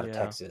Johnson out of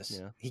Yeah,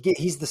 Texas. yeah.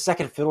 He's the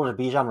second fiddle to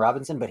Bijan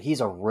Robinson, but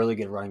he's a really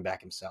good running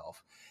back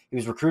himself. He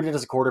was recruited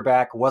as a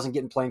quarterback, wasn't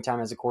getting playing time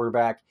as a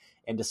quarterback,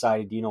 and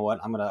decided, you know what,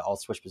 I'll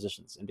switch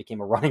positions and became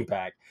a running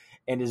back,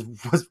 and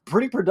was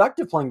pretty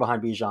productive playing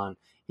behind Bijan.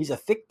 He's a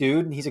thick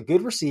dude. He's a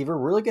good receiver,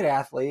 really good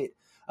athlete,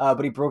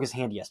 but he broke his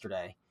hand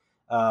yesterday,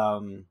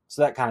 so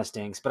that kind of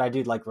stinks. But I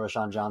do like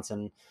Roshan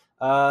Johnson.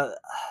 Uh,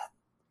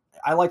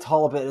 I liked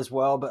Hall a bit as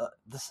well, but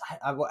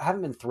I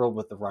haven't been thrilled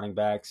with the running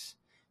backs,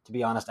 to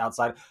be honest.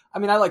 Outside, I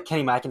mean, I like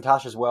Kenny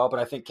McIntosh as well, but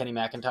I think Kenny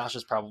McIntosh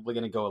is probably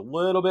going to go a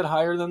little bit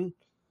higher than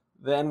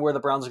where the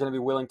Browns are going to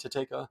be willing to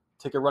take a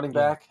running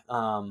back.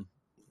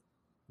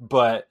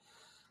 But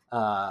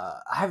I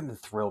haven't been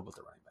thrilled with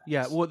the running backs.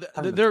 Yeah, well,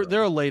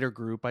 they're a later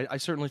group. I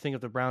certainly think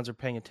if the Browns are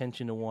paying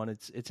attention to one,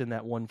 it's in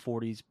that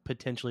 140s,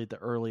 potentially at the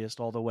earliest,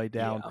 all the way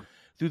down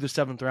through the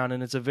 7th round,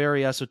 and it's a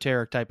very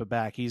esoteric type of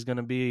back. He's going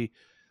to be.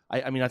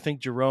 I mean, I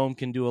think Jerome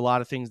can do a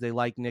lot of things they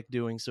like Nick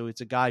doing. So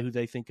it's a guy who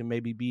they think can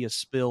maybe be a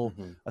spill,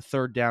 a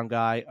third down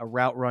guy, a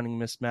route running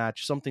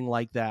mismatch, something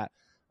like that.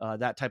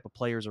 That type of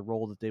player is a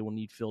role that they will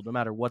need filled no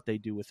matter what they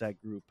do with that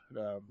group,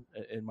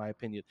 in my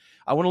opinion.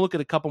 I want to look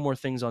at a couple more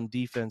things on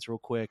defense real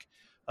quick.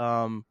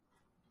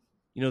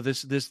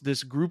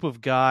 This group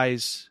of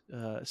guys,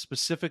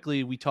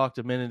 specifically, we talked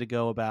a minute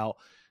ago about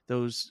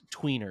those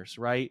tweeners,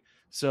 right?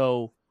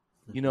 So,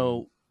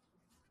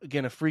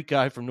 again, a freak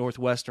guy from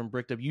Northwestern,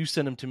 bricked up. You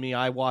sent him to me.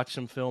 I watched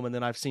some film, and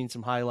then I've seen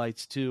some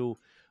highlights too.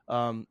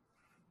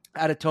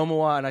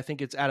 Adetomowa, and I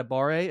think it's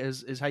Adebare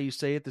is how you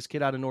say it. This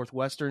kid out of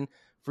Northwestern,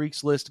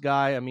 freaks list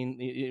guy. I mean,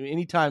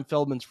 anytime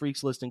Feldman's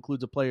freaks list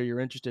includes a player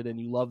you're interested in,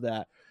 you love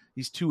that.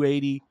 He's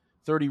 280,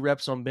 30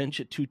 reps on bench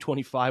at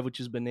 225, which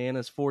is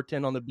bananas.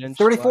 410 on the bench.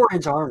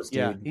 34-inch arms, dude.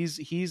 Yeah,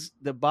 he's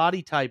the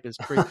body type is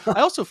crazy.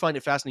 I also find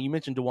it fascinating. You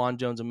mentioned DeJuan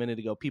Jones a minute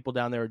ago. People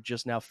down there are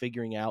just now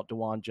figuring out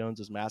DeJuan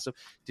Jones is massive.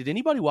 Did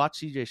anybody watch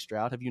C.J.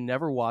 Stroud? Have you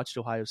never watched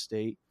Ohio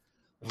State?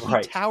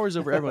 He towers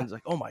over everyone. It's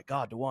like, oh my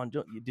God, DeJuan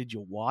Jones. Did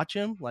you watch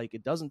him? Like,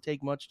 it doesn't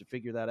take much to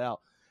figure that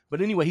out.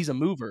 But anyway, he's a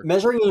mover.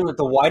 Measuring him with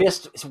the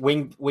widest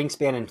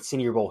wingspan in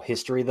Senior Bowl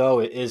history, though,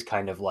 it is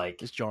kind of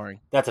like... It's jarring.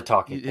 That's a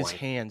talking point. His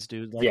hands,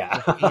 dude.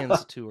 Like, the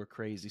hands, too, are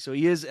crazy. So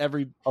he is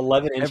every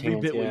 11-inch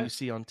hands, bit what you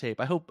see on tape.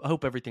 I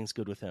hope everything's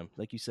good with him.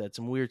 Like you said,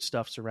 some weird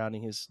stuff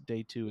surrounding his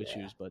day 2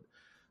 issues, but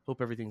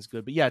hope everything's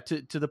good. But yeah,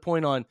 to the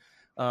point on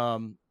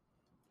Adebare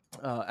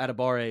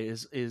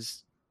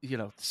is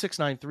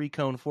 6'9",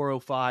 3-cone,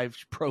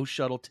 405 pro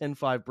shuttle,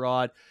 10.5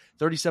 broad,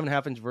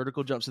 37.5-inch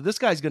vertical jump. So this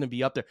guy's going to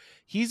be up there.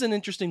 He's an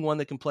interesting one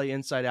that can play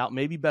inside out,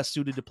 maybe best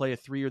suited to play a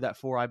 3 or that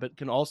 4-eye, but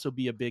can also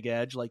be a big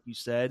edge, like you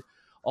said.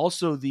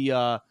 Also,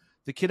 the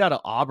kid out of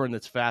Auburn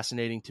that's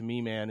fascinating to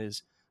me, man,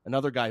 is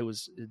another guy who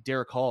was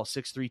Derek Hall,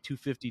 6'3",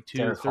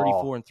 252,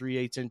 34 and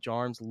 3/8-inch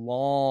arms,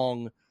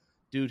 long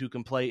dude who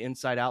can play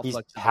inside out. He's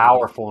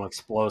powerful and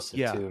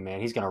explosive too, man.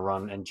 He's going to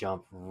run and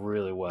jump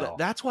really well.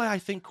 That's why I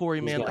think,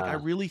 Corey, man, I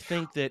really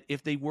think that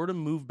if they were to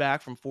move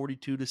back from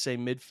 42 to say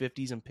mid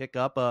 50s and pick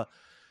up a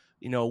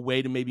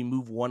way to maybe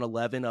move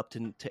 111 up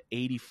to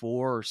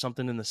 84 or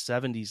something in the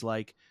 70s,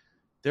 like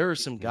there are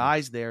some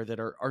guys there that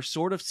are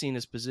sort of seen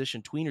as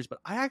position tweeners, but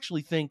I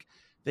actually think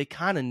they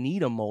kind of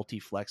need a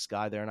multi-flex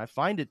guy there. And I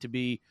find it to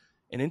be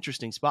an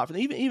interesting spot for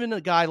them. Even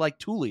a guy like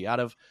Tooley out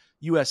of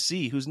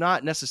USC, who's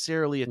not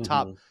necessarily a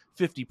top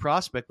 50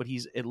 prospect, but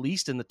he's at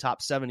least in the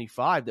top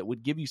 75, that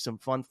would give you some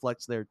fun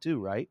flex there too,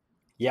 right?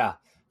 Yeah,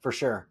 for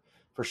sure.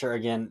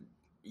 Again,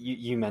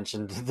 you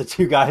mentioned the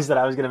 2 guys that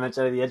I was going to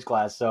mention out of the edge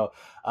class. So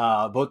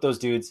both those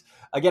dudes,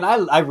 again,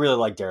 I really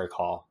like Derek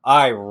Hall.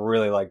 I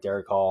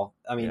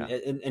mean,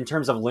 in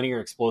terms of linear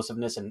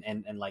explosiveness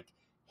and like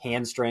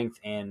hand strength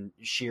and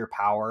sheer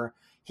power,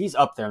 he's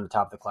up there in the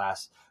top of the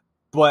class.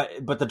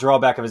 But the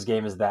drawback of his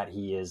game is that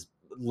he is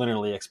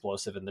linearly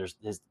explosive, and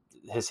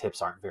his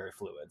hips aren't very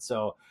fluid.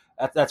 So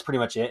that's pretty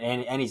much it.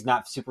 And he's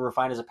not super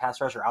refined as a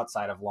pass rusher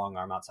outside of long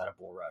arm, outside of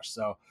bull rush.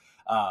 So,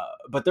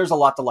 but there's a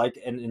lot to like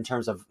in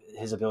terms of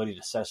his ability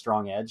to set a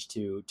strong edge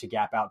to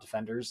gap out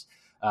defenders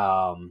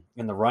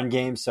in the run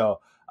game. So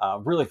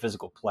really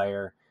physical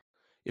player.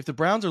 If the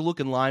Browns are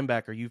looking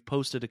linebacker, you've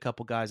posted a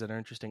couple guys that are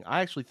interesting.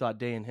 I actually thought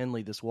Dayan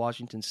Henley, this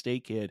Washington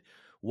State kid,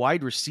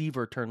 wide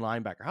receiver turned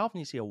linebacker. How often do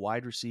you see a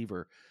wide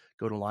receiver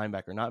go to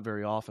linebacker? Not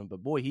very often,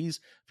 but boy, if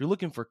you're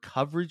looking for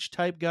coverage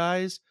type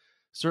guys,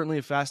 certainly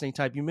a fascinating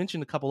type. You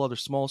mentioned a couple other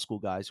small school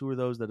guys. Who are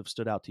those that have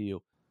stood out to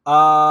you?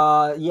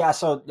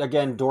 So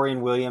again,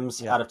 Dorian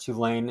Williams out of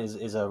Tulane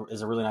is a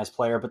really nice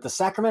player, but the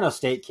Sacramento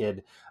State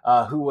kid,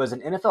 who was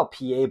an NFL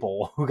PA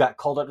Bowl, who got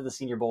called up to the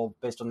Senior Bowl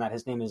based on that.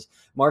 His name is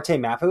Marte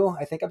Mapu.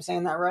 I think I'm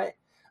saying that right.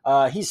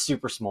 He's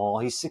super small.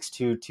 He's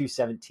 6'2",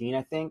 217,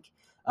 I think.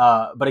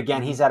 But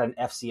again, he's at an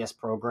FCS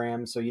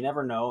program, so you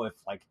never know if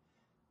like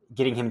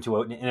getting him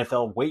to an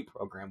NFL weight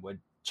program would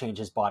change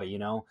his body,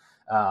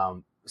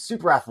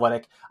 super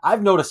athletic.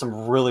 I've noticed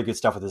some really good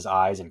stuff with his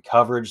eyes and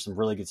coverage, some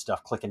really good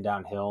stuff clicking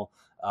downhill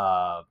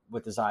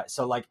with his eyes.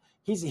 So like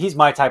he's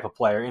my type of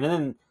player. And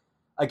then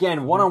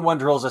again, one-on-one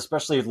drills,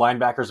 especially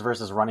linebackers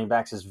versus running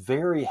backs, is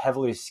very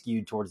heavily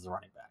skewed towards the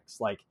running backs.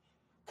 Like,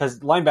 because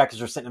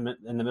linebackers are sitting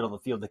in the middle of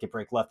the field, they can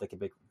break left, they can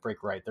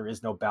break right. There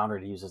is no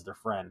boundary to use as their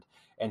friend.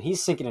 And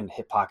he's sinking in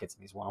hip pockets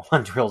in these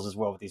one-on-one drills as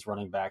well with these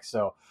running backs.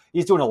 So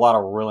he's doing a lot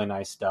of really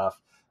nice stuff.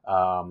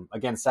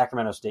 Again,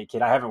 Sacramento State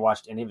kid. I haven't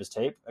watched any of his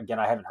tape. Again,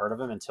 I haven't heard of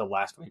him until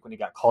last week when he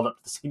got called up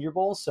to the Senior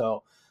Bowl.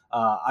 So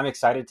I'm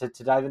excited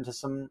to dive into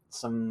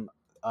some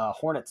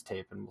Hornets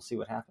tape, and we'll see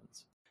what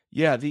happens.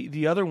 Yeah,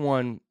 the other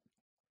one,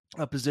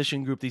 a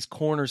position group, these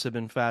corners have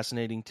been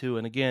fascinating too.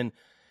 And again,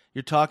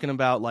 you're talking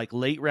about like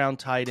late round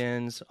tight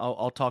ends.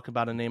 I'll talk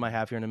about a name I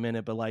have here in a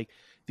minute, but like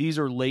these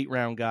are late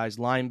round guys,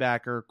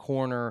 linebacker,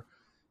 corner,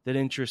 that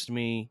interest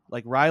me.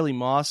 Like Riley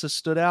Moss has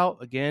stood out.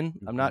 Again,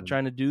 I'm not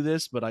trying to do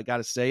this, but I got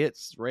to say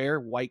it's rare.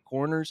 White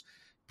corners,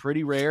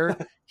 pretty rare.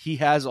 He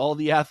has all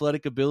the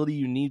athletic ability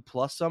you need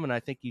plus some, and I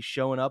think he's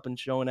showing up and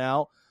showing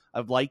out.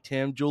 I've liked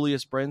him.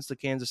 Julius Brents, the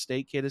Kansas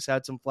State kid, has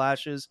had some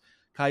flashes.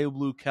 Kyle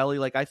Blue Kelly.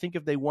 Like, I think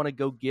if they want to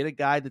go get a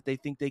guy that they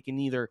think they can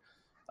either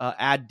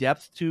add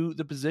depth to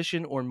the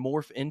position or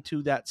morph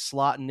into that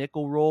slot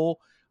nickel role,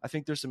 I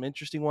think there's some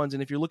interesting ones.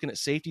 And if you're looking at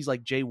safeties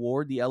like Jay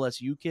Ward, the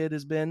LSU kid,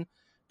 has been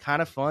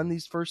kind of fun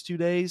these first 2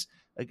 days.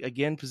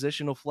 Again,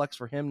 positional flex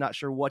for him. Not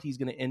sure what he's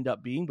going to end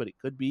up being, but it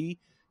could be.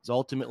 He's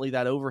ultimately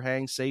that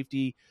overhang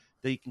safety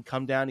that he can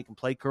come down. He can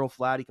play curl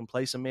flat. He can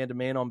play some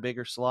man-to-man on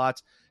bigger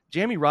slots.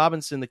 Jamie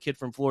Robinson, the kid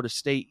from Florida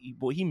State,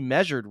 he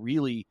measured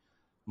really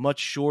much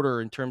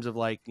shorter in terms of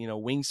like,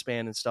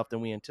 wingspan and stuff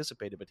than we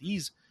anticipated, but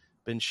he's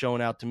been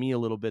showing out to me a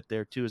little bit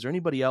there too. Is there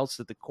anybody else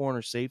at the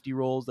corner safety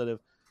roles that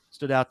have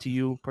stood out to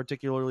you,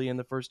 particularly in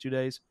the first 2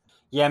 days?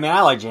 Yeah, I mean,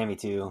 I like Jamie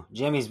too.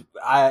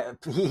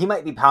 He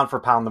might be pound for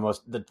pound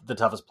the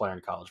toughest player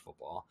in college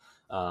football.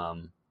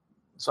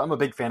 So I'm a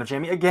big fan of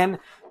Jamie. Again,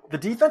 the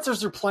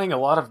defenses are playing a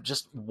lot of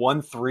just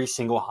 1-3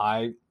 single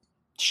high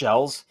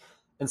shells,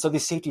 and so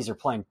these safeties are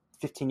playing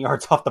 15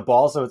 yards off the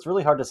ball, so it's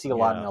really hard to see a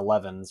lot in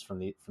 11s from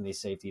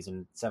these safeties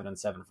and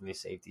 7-7 from these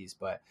safeties.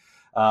 But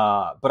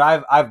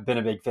I've been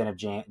a big fan of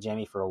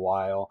Jamie for a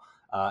while.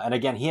 And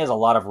again, he has a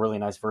lot of really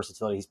nice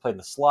versatility. He's played in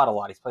the slot a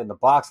lot. He's played in the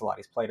box a lot.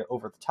 He's played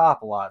over the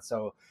top a lot.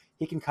 So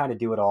he can kind of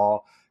do it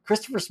all.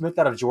 Christopher Smith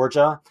out of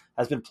Georgia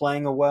has been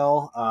playing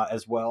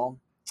as well.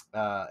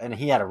 And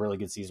he had a really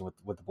good season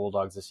with the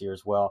Bulldogs this year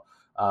as well.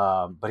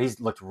 But he's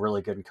looked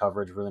really good in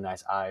coverage, really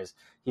nice eyes.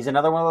 He's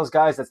another one of those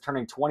guys that's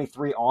turning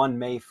 23 on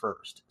May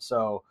 1st.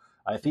 So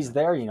if he's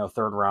there,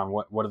 third round,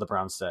 what do the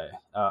Browns say?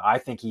 I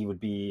think he would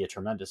be a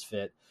tremendous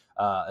fit,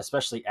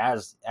 especially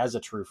as a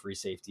true free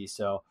safety.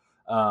 So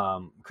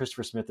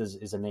Christopher Smith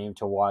is a name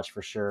to watch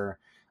for sure.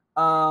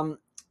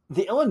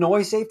 The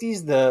Illinois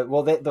safeties,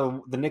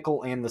 the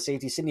nickel and the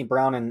safety, Sidney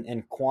Brown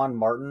and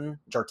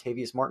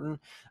Jartavius Martin,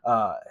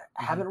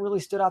 haven't really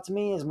stood out to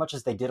me as much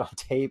as they did on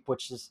tape,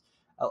 which is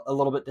a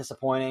little bit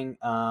disappointing.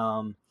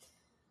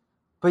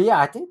 But yeah,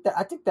 I think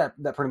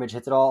that pretty much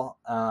hits it all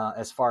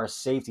as far as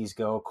safeties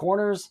go.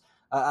 Corners,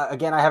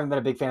 again, I haven't been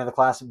a big fan of the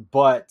class,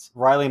 but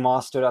Riley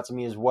Moss stood out to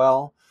me as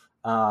well.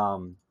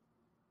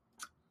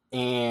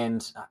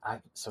 And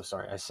I'm so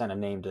sorry. I sent a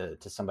name to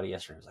somebody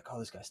yesterday. I was like, "Oh,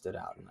 this guy stood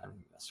out," and I'm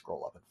gonna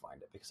scroll up and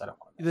find it because I don't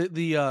want to.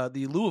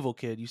 The Louisville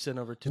kid you sent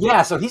over to me.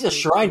 Yeah, so he's a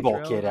Shrine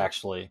Bowl kid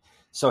actually.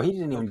 So he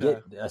didn't even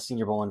get a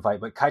Senior Bowl invite.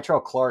 But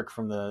Kytrell Clark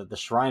from the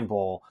Shrine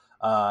Bowl,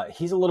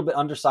 he's a little bit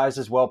undersized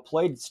as well.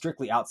 Played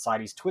strictly outside.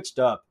 He's twitched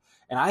up,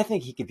 and I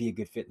think he could be a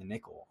good fit in the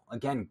nickel.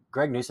 Again,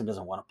 Greg Newsome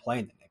doesn't want to play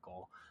in the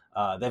nickel.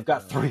 They've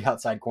got 3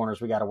 outside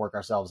corners we got to work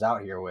ourselves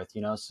out here with,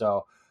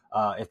 So.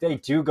 If they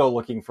do go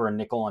looking for a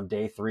nickel on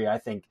day 3, I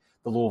think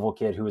the Louisville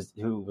kid who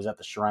was at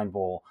the Shrine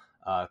Bowl,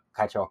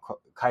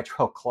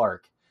 Kytrell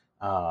Clark,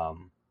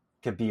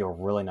 could be a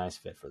really nice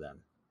fit for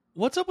them.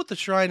 What's up with the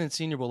Shrine and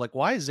Senior Bowl? Like,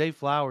 why is Zay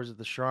Flowers at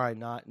the Shrine,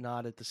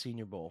 not at the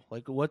Senior Bowl?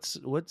 Like,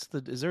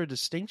 is there a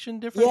distinction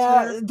difference?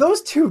 Yeah, there?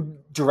 Those two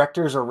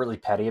directors are really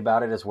petty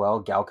about it as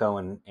well.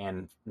 Galco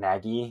and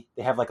Nagy,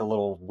 they have like a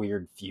little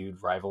weird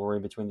feud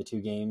rivalry between the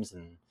 2 games,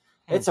 and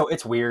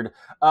it's weird.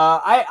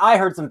 I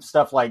heard some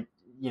stuff like,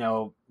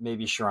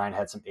 maybe Shrine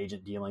had some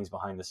agent dealings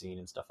behind the scene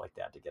and stuff like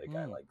that to get a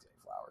guy like Zay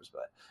Flowers.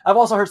 But I've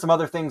also heard some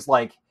other things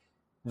like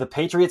the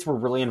Patriots were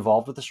really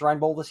involved with the Shrine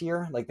Bowl this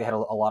year. Like they had a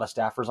lot of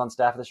staffers on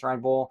staff at the Shrine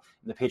Bowl,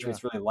 and the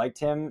Patriots really liked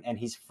him, and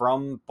he's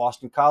from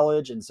Boston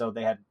College, and so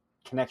they had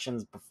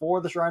connections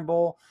before the Shrine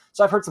Bowl.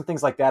 So I've heard some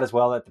things like that as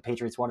well, that the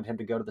Patriots wanted him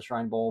to go to the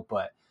Shrine Bowl,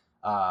 but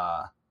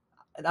I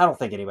don't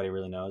think anybody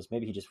really knows.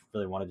 Maybe he just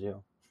really wanted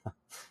to.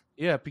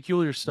 Yeah,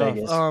 peculiar stuff.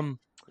 Vegas.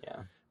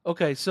 Yeah.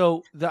 Okay,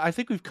 so I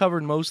think we've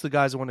covered most of the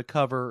guys I want to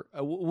cover.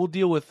 We'll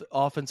deal with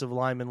offensive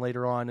linemen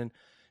later on, and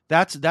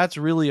that's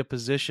really a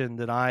position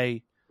that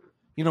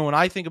when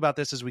I think about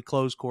this as we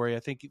close, Corey,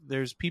 I think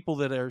there's people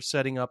that are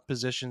setting up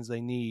positions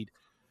they need.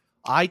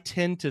 I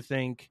tend to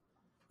think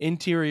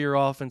interior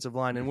offensive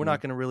line, and we're not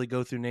going to really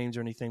go through names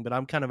or anything, but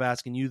I'm kind of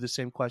asking you the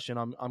same question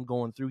I'm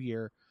going through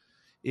here,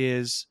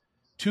 is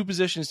 2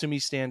 positions to me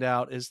stand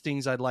out as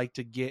things I'd like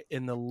to get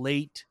in the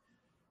late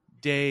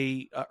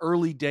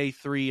early day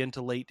 3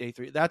 into late day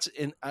 3. That's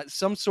in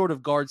some sort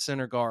of guard,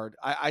 center guard.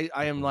 I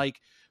am like,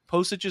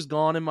 Posich is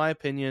gone in my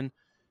opinion.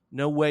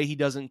 No way he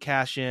doesn't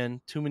cash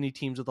in. Too many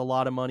teams with a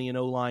lot of money and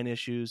O-line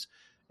issues.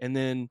 And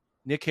then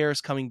Nick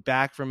Harris coming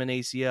back from an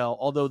ACL,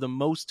 although the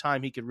most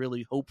time he could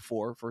really hope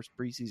for first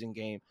preseason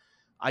game.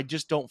 I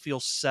just don't feel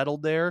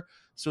settled there.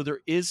 So there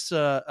is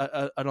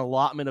an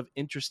allotment of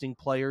interesting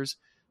players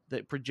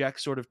that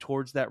project sort of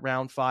towards that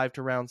round 5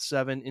 to round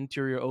 7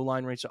 interior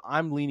O-line range. So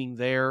I'm leaning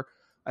there.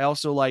 I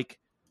also like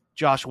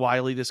Josh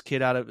Wiley, this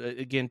kid out of,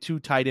 again, 2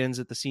 tight ends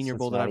at the Senior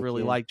Bowl that I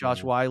really like.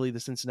 Josh Wiley, the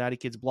Cincinnati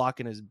kid's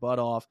blocking his butt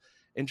off.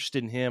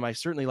 Interested in him. I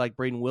certainly like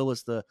Braden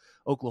Willis, the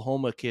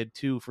Oklahoma kid,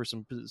 too, for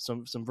some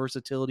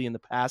versatility in the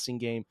passing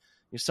game.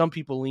 You know, some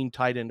people lean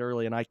tight end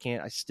early, and I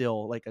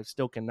still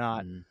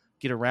cannot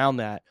get around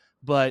that.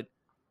 But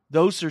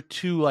those are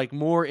 2 like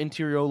more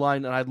interior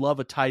O-line, and I'd love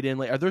a tight end.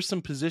 Like, are there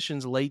some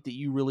positions late that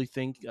you really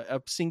think,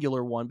 a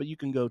singular one, but you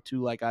can go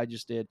 2 like I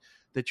just did,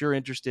 that you're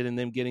interested in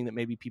them getting that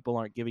maybe people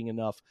aren't giving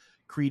enough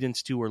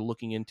credence to or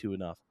looking into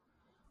enough?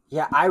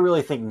 Yeah, I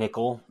really think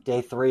nickel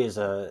day 3 is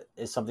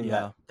something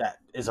that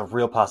is a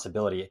real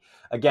possibility.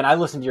 Again, I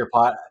listened to your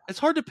pod. It's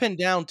hard to pin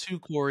down too,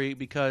 Corey,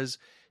 because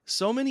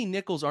so many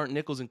nickels aren't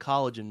nickels in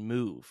college and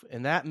move,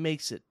 and that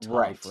makes it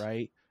tough,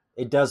 right?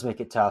 It does make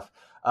it tough.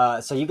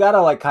 So you got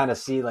to like kind of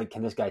see, like,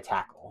 can this guy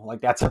tackle?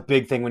 Like, that's a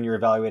big thing when you're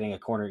evaluating a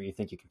corner. You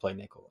think you can play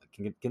nickel.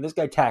 Like, can this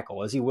guy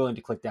tackle? Is he willing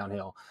to click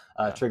downhill,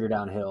 trigger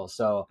downhill?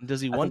 So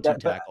does he want to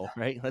tackle?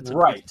 Right. That's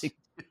right.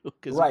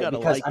 Because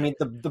I mean,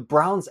 the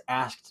Browns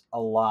asked a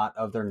lot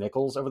of their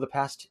nickels over the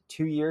past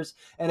 2 years,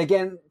 and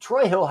again,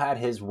 Troy Hill had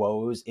his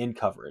woes in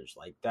coverage.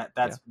 Like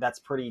that's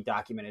pretty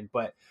documented.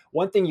 But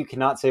one thing you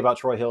cannot say about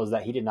Troy Hill is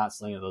that he did not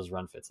sling those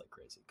run fits like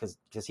crazy,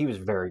 because he was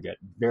very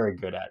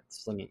good at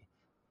slinging.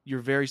 You're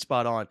very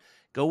spot on.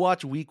 Go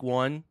watch week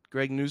 1.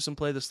 Greg Newsome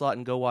play the slot,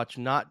 and go watch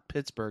not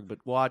Pittsburgh, but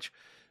watch.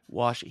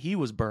 He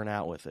was burnt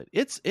out with it.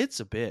 It's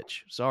a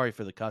bitch. Sorry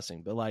for the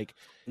cussing, but like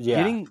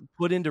getting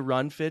put into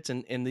run fits,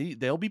 and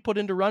they'll be put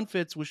into run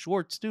fits with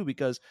Schwartz too,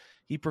 because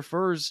he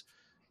prefers,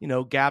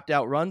 gapped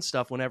out run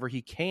stuff whenever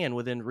he can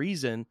within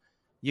reason.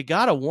 You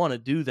got to want to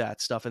do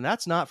that stuff, and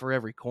that's not for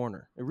every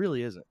corner. It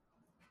really isn't.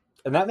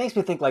 And that makes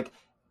me think, like,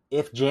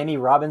 if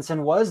Janny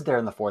Robinson was there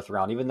in the 4th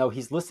round, even though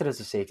he's listed as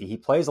a safety, he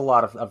plays a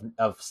lot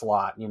of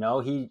slot.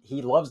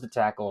 He loves the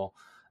tackle.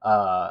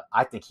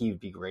 I think he would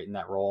be great in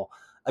that role.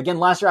 Again,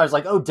 last year I was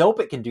like,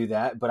 Delpit can do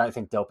that, but I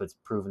think Delpit's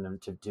proven him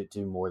to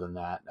do more than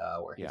that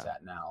where he's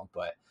at now.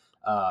 But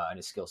and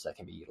his skill set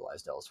can be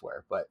utilized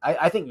elsewhere. But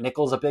I think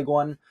nickel's a big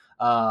one.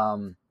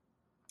 The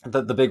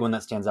big one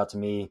that stands out to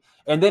me.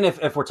 And then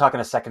if we're talking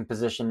a second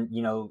position,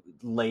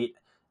 late,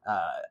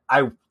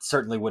 I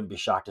certainly wouldn't be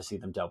shocked to see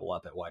them double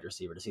up at wide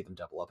receiver, to see them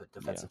double up at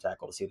defensive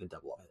tackle, to see them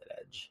double up at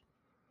edge.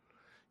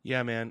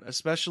 Yeah, man,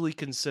 especially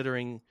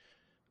considering,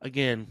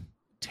 again,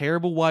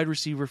 terrible wide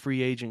receiver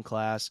free agent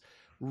class,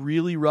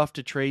 really rough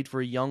to trade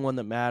for a young one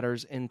that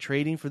matters, and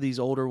trading for these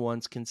older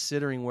ones,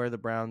 considering where the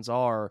Browns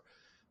are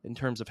in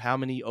terms of how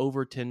many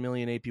over 10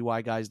 million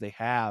APY guys they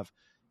have.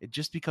 It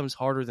just becomes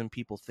harder than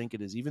people think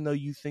it is. Even though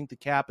you think the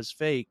cap is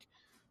fake,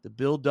 the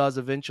bill does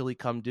eventually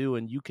come due,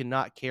 and you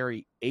cannot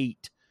carry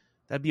 8.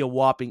 That'd be a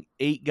whopping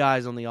 8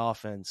 guys on the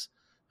offense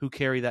who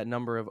carry that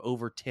number of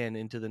over 10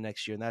 into the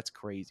next year. And that's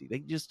crazy.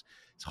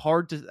 It's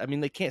hard to,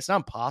 they can't, it's not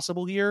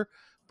impossible here,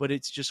 but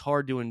it's just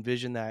hard to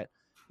envision that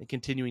and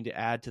continuing to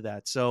add to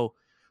that. So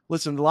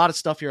listen, a lot of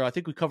stuff here. I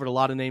think we covered a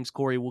lot of names,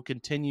 Corey. We'll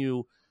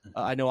continue.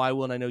 I know I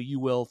will, and I know you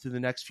will, through the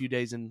next few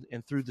days and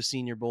through the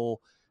Senior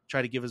Bowl,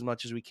 try to give as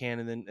much as we can.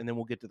 And then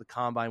we'll get to the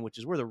Combine, which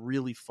is where the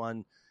really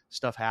fun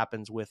stuff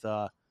happens with,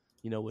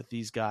 with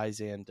these guys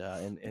and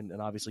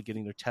obviously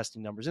getting their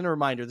testing numbers. And a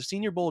reminder, the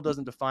Senior Bowl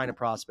doesn't define a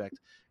prospect.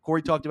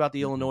 Corey talked about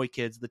the Illinois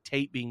kids, the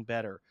tape being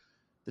better.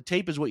 The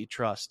tape is what you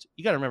trust.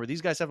 You got to remember,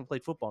 these guys haven't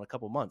played football in a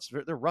couple months.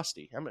 They're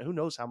rusty. Who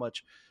knows how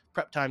much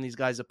prep time these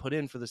guys have put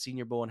in for the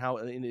Senior Bowl, and how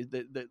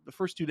the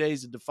first 2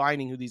 days of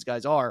defining who these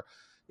guys are,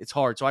 it's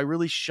hard. So I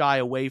really shy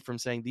away from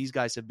saying these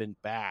guys have been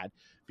bad,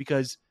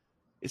 because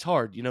it's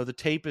hard. The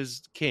tape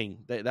is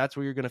king. That's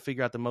where you're going to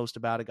figure out the most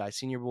about a guy.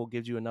 Senior Bowl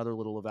gives you another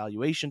little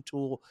evaluation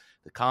tool.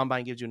 The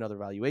Combine gives you another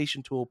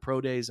evaluation tool. Pro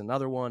Days,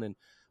 another one, and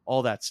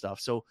all that stuff.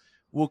 So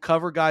we'll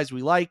cover guys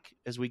we like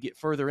as we get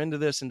further into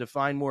this and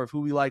define more of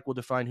who we like. We'll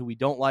define who we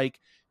don't like,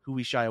 who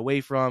we shy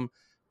away from.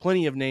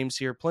 Plenty of names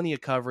here, plenty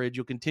of coverage.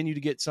 You'll continue to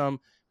get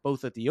some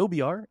both at the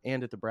OBR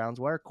and at the Browns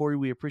Wire. Corey,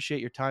 we appreciate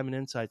your time and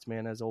insights,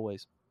 man, as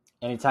always.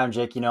 Anytime,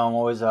 Jake. I'm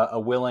always a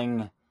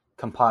willing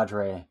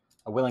compadre,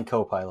 a willing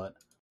co-pilot.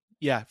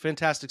 Yeah,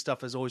 fantastic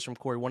stuff as always from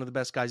Corey. One of the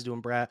best guys doing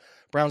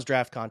Browns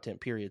draft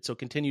content, period. So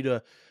continue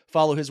to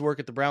follow his work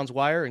at the Browns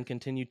Wire and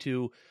continue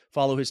to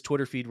follow his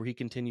Twitter feed, where he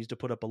continues to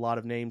put up a lot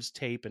of names,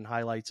 tape, and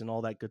highlights and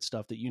all that good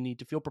stuff that you need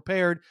to feel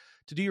prepared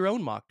to do your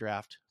own mock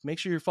draft. Make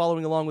sure you're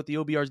following along with the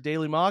OBR's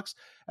daily mocks.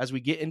 As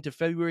we get into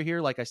February here,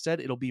 like I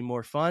said, it'll be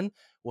more fun.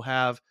 We'll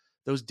have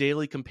those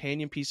daily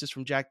companion pieces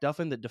from Jack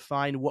Duffin that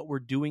define what we're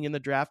doing in the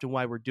draft and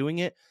why we're doing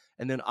it.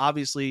 And then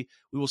obviously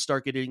we will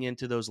start getting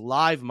into those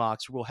live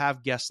mocks. We'll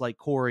have guests like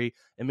Corey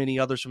and many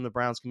others from the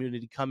Browns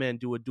community come in,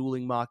 do a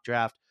dueling mock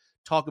draft,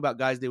 talk about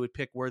guys they would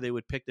pick, where they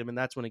would pick them, and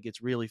that's when it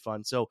gets really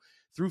fun. So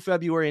through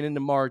February and into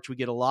March, we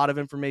get a lot of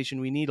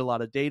information we need, a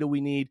lot of data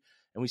we need,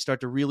 and we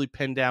start to really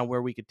pin down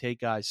where we could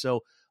take guys.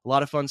 So a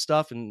lot of fun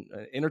stuff, and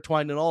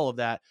intertwined in all of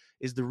that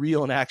is the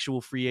real and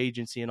actual free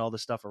agency and all the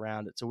stuff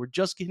around it. So we're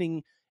just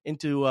getting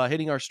into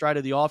hitting our stride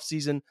of the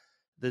offseason.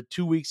 The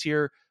 2 weeks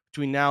here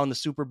between now and the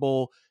Super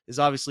Bowl is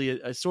obviously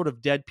a sort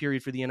of dead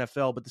period for the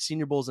NFL, but the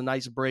Senior Bowl is a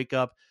nice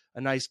breakup,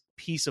 a nice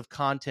piece of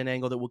content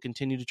angle that we'll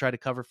continue to try to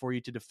cover for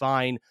you to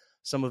define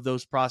some of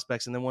those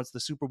prospects. And then once the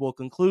Super Bowl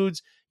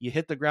concludes, you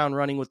hit the ground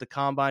running with the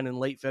Combine in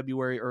late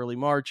February, early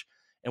March,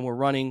 and we're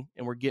running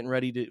and we're getting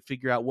ready to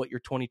figure out what your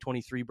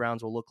 2023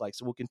 Browns will look like.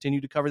 So we'll continue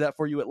to cover that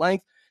for you at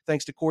length.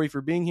 Thanks to Corey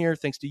for being here.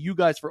 Thanks to you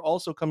guys for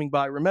also coming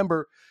by.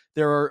 Remember,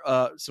 there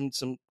are some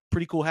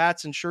pretty cool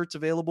hats and shirts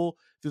available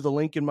through the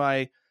link in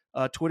my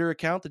Twitter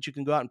account that you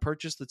can go out and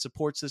purchase that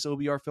supports this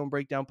OBR Film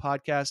Breakdown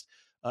podcast.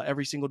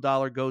 Every single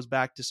dollar goes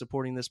back to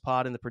supporting this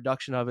pod and the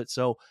production of it.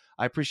 So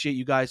I appreciate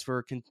you guys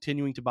for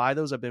continuing to buy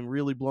those. I've been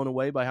really blown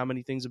away by how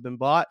many things have been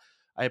bought.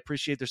 I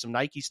appreciate there's some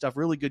Nike stuff,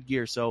 really good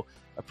gear. So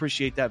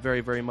appreciate that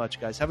very, very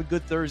much, guys. Have a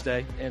good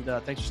Thursday, and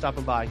thanks for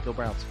stopping by. Go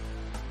Browns.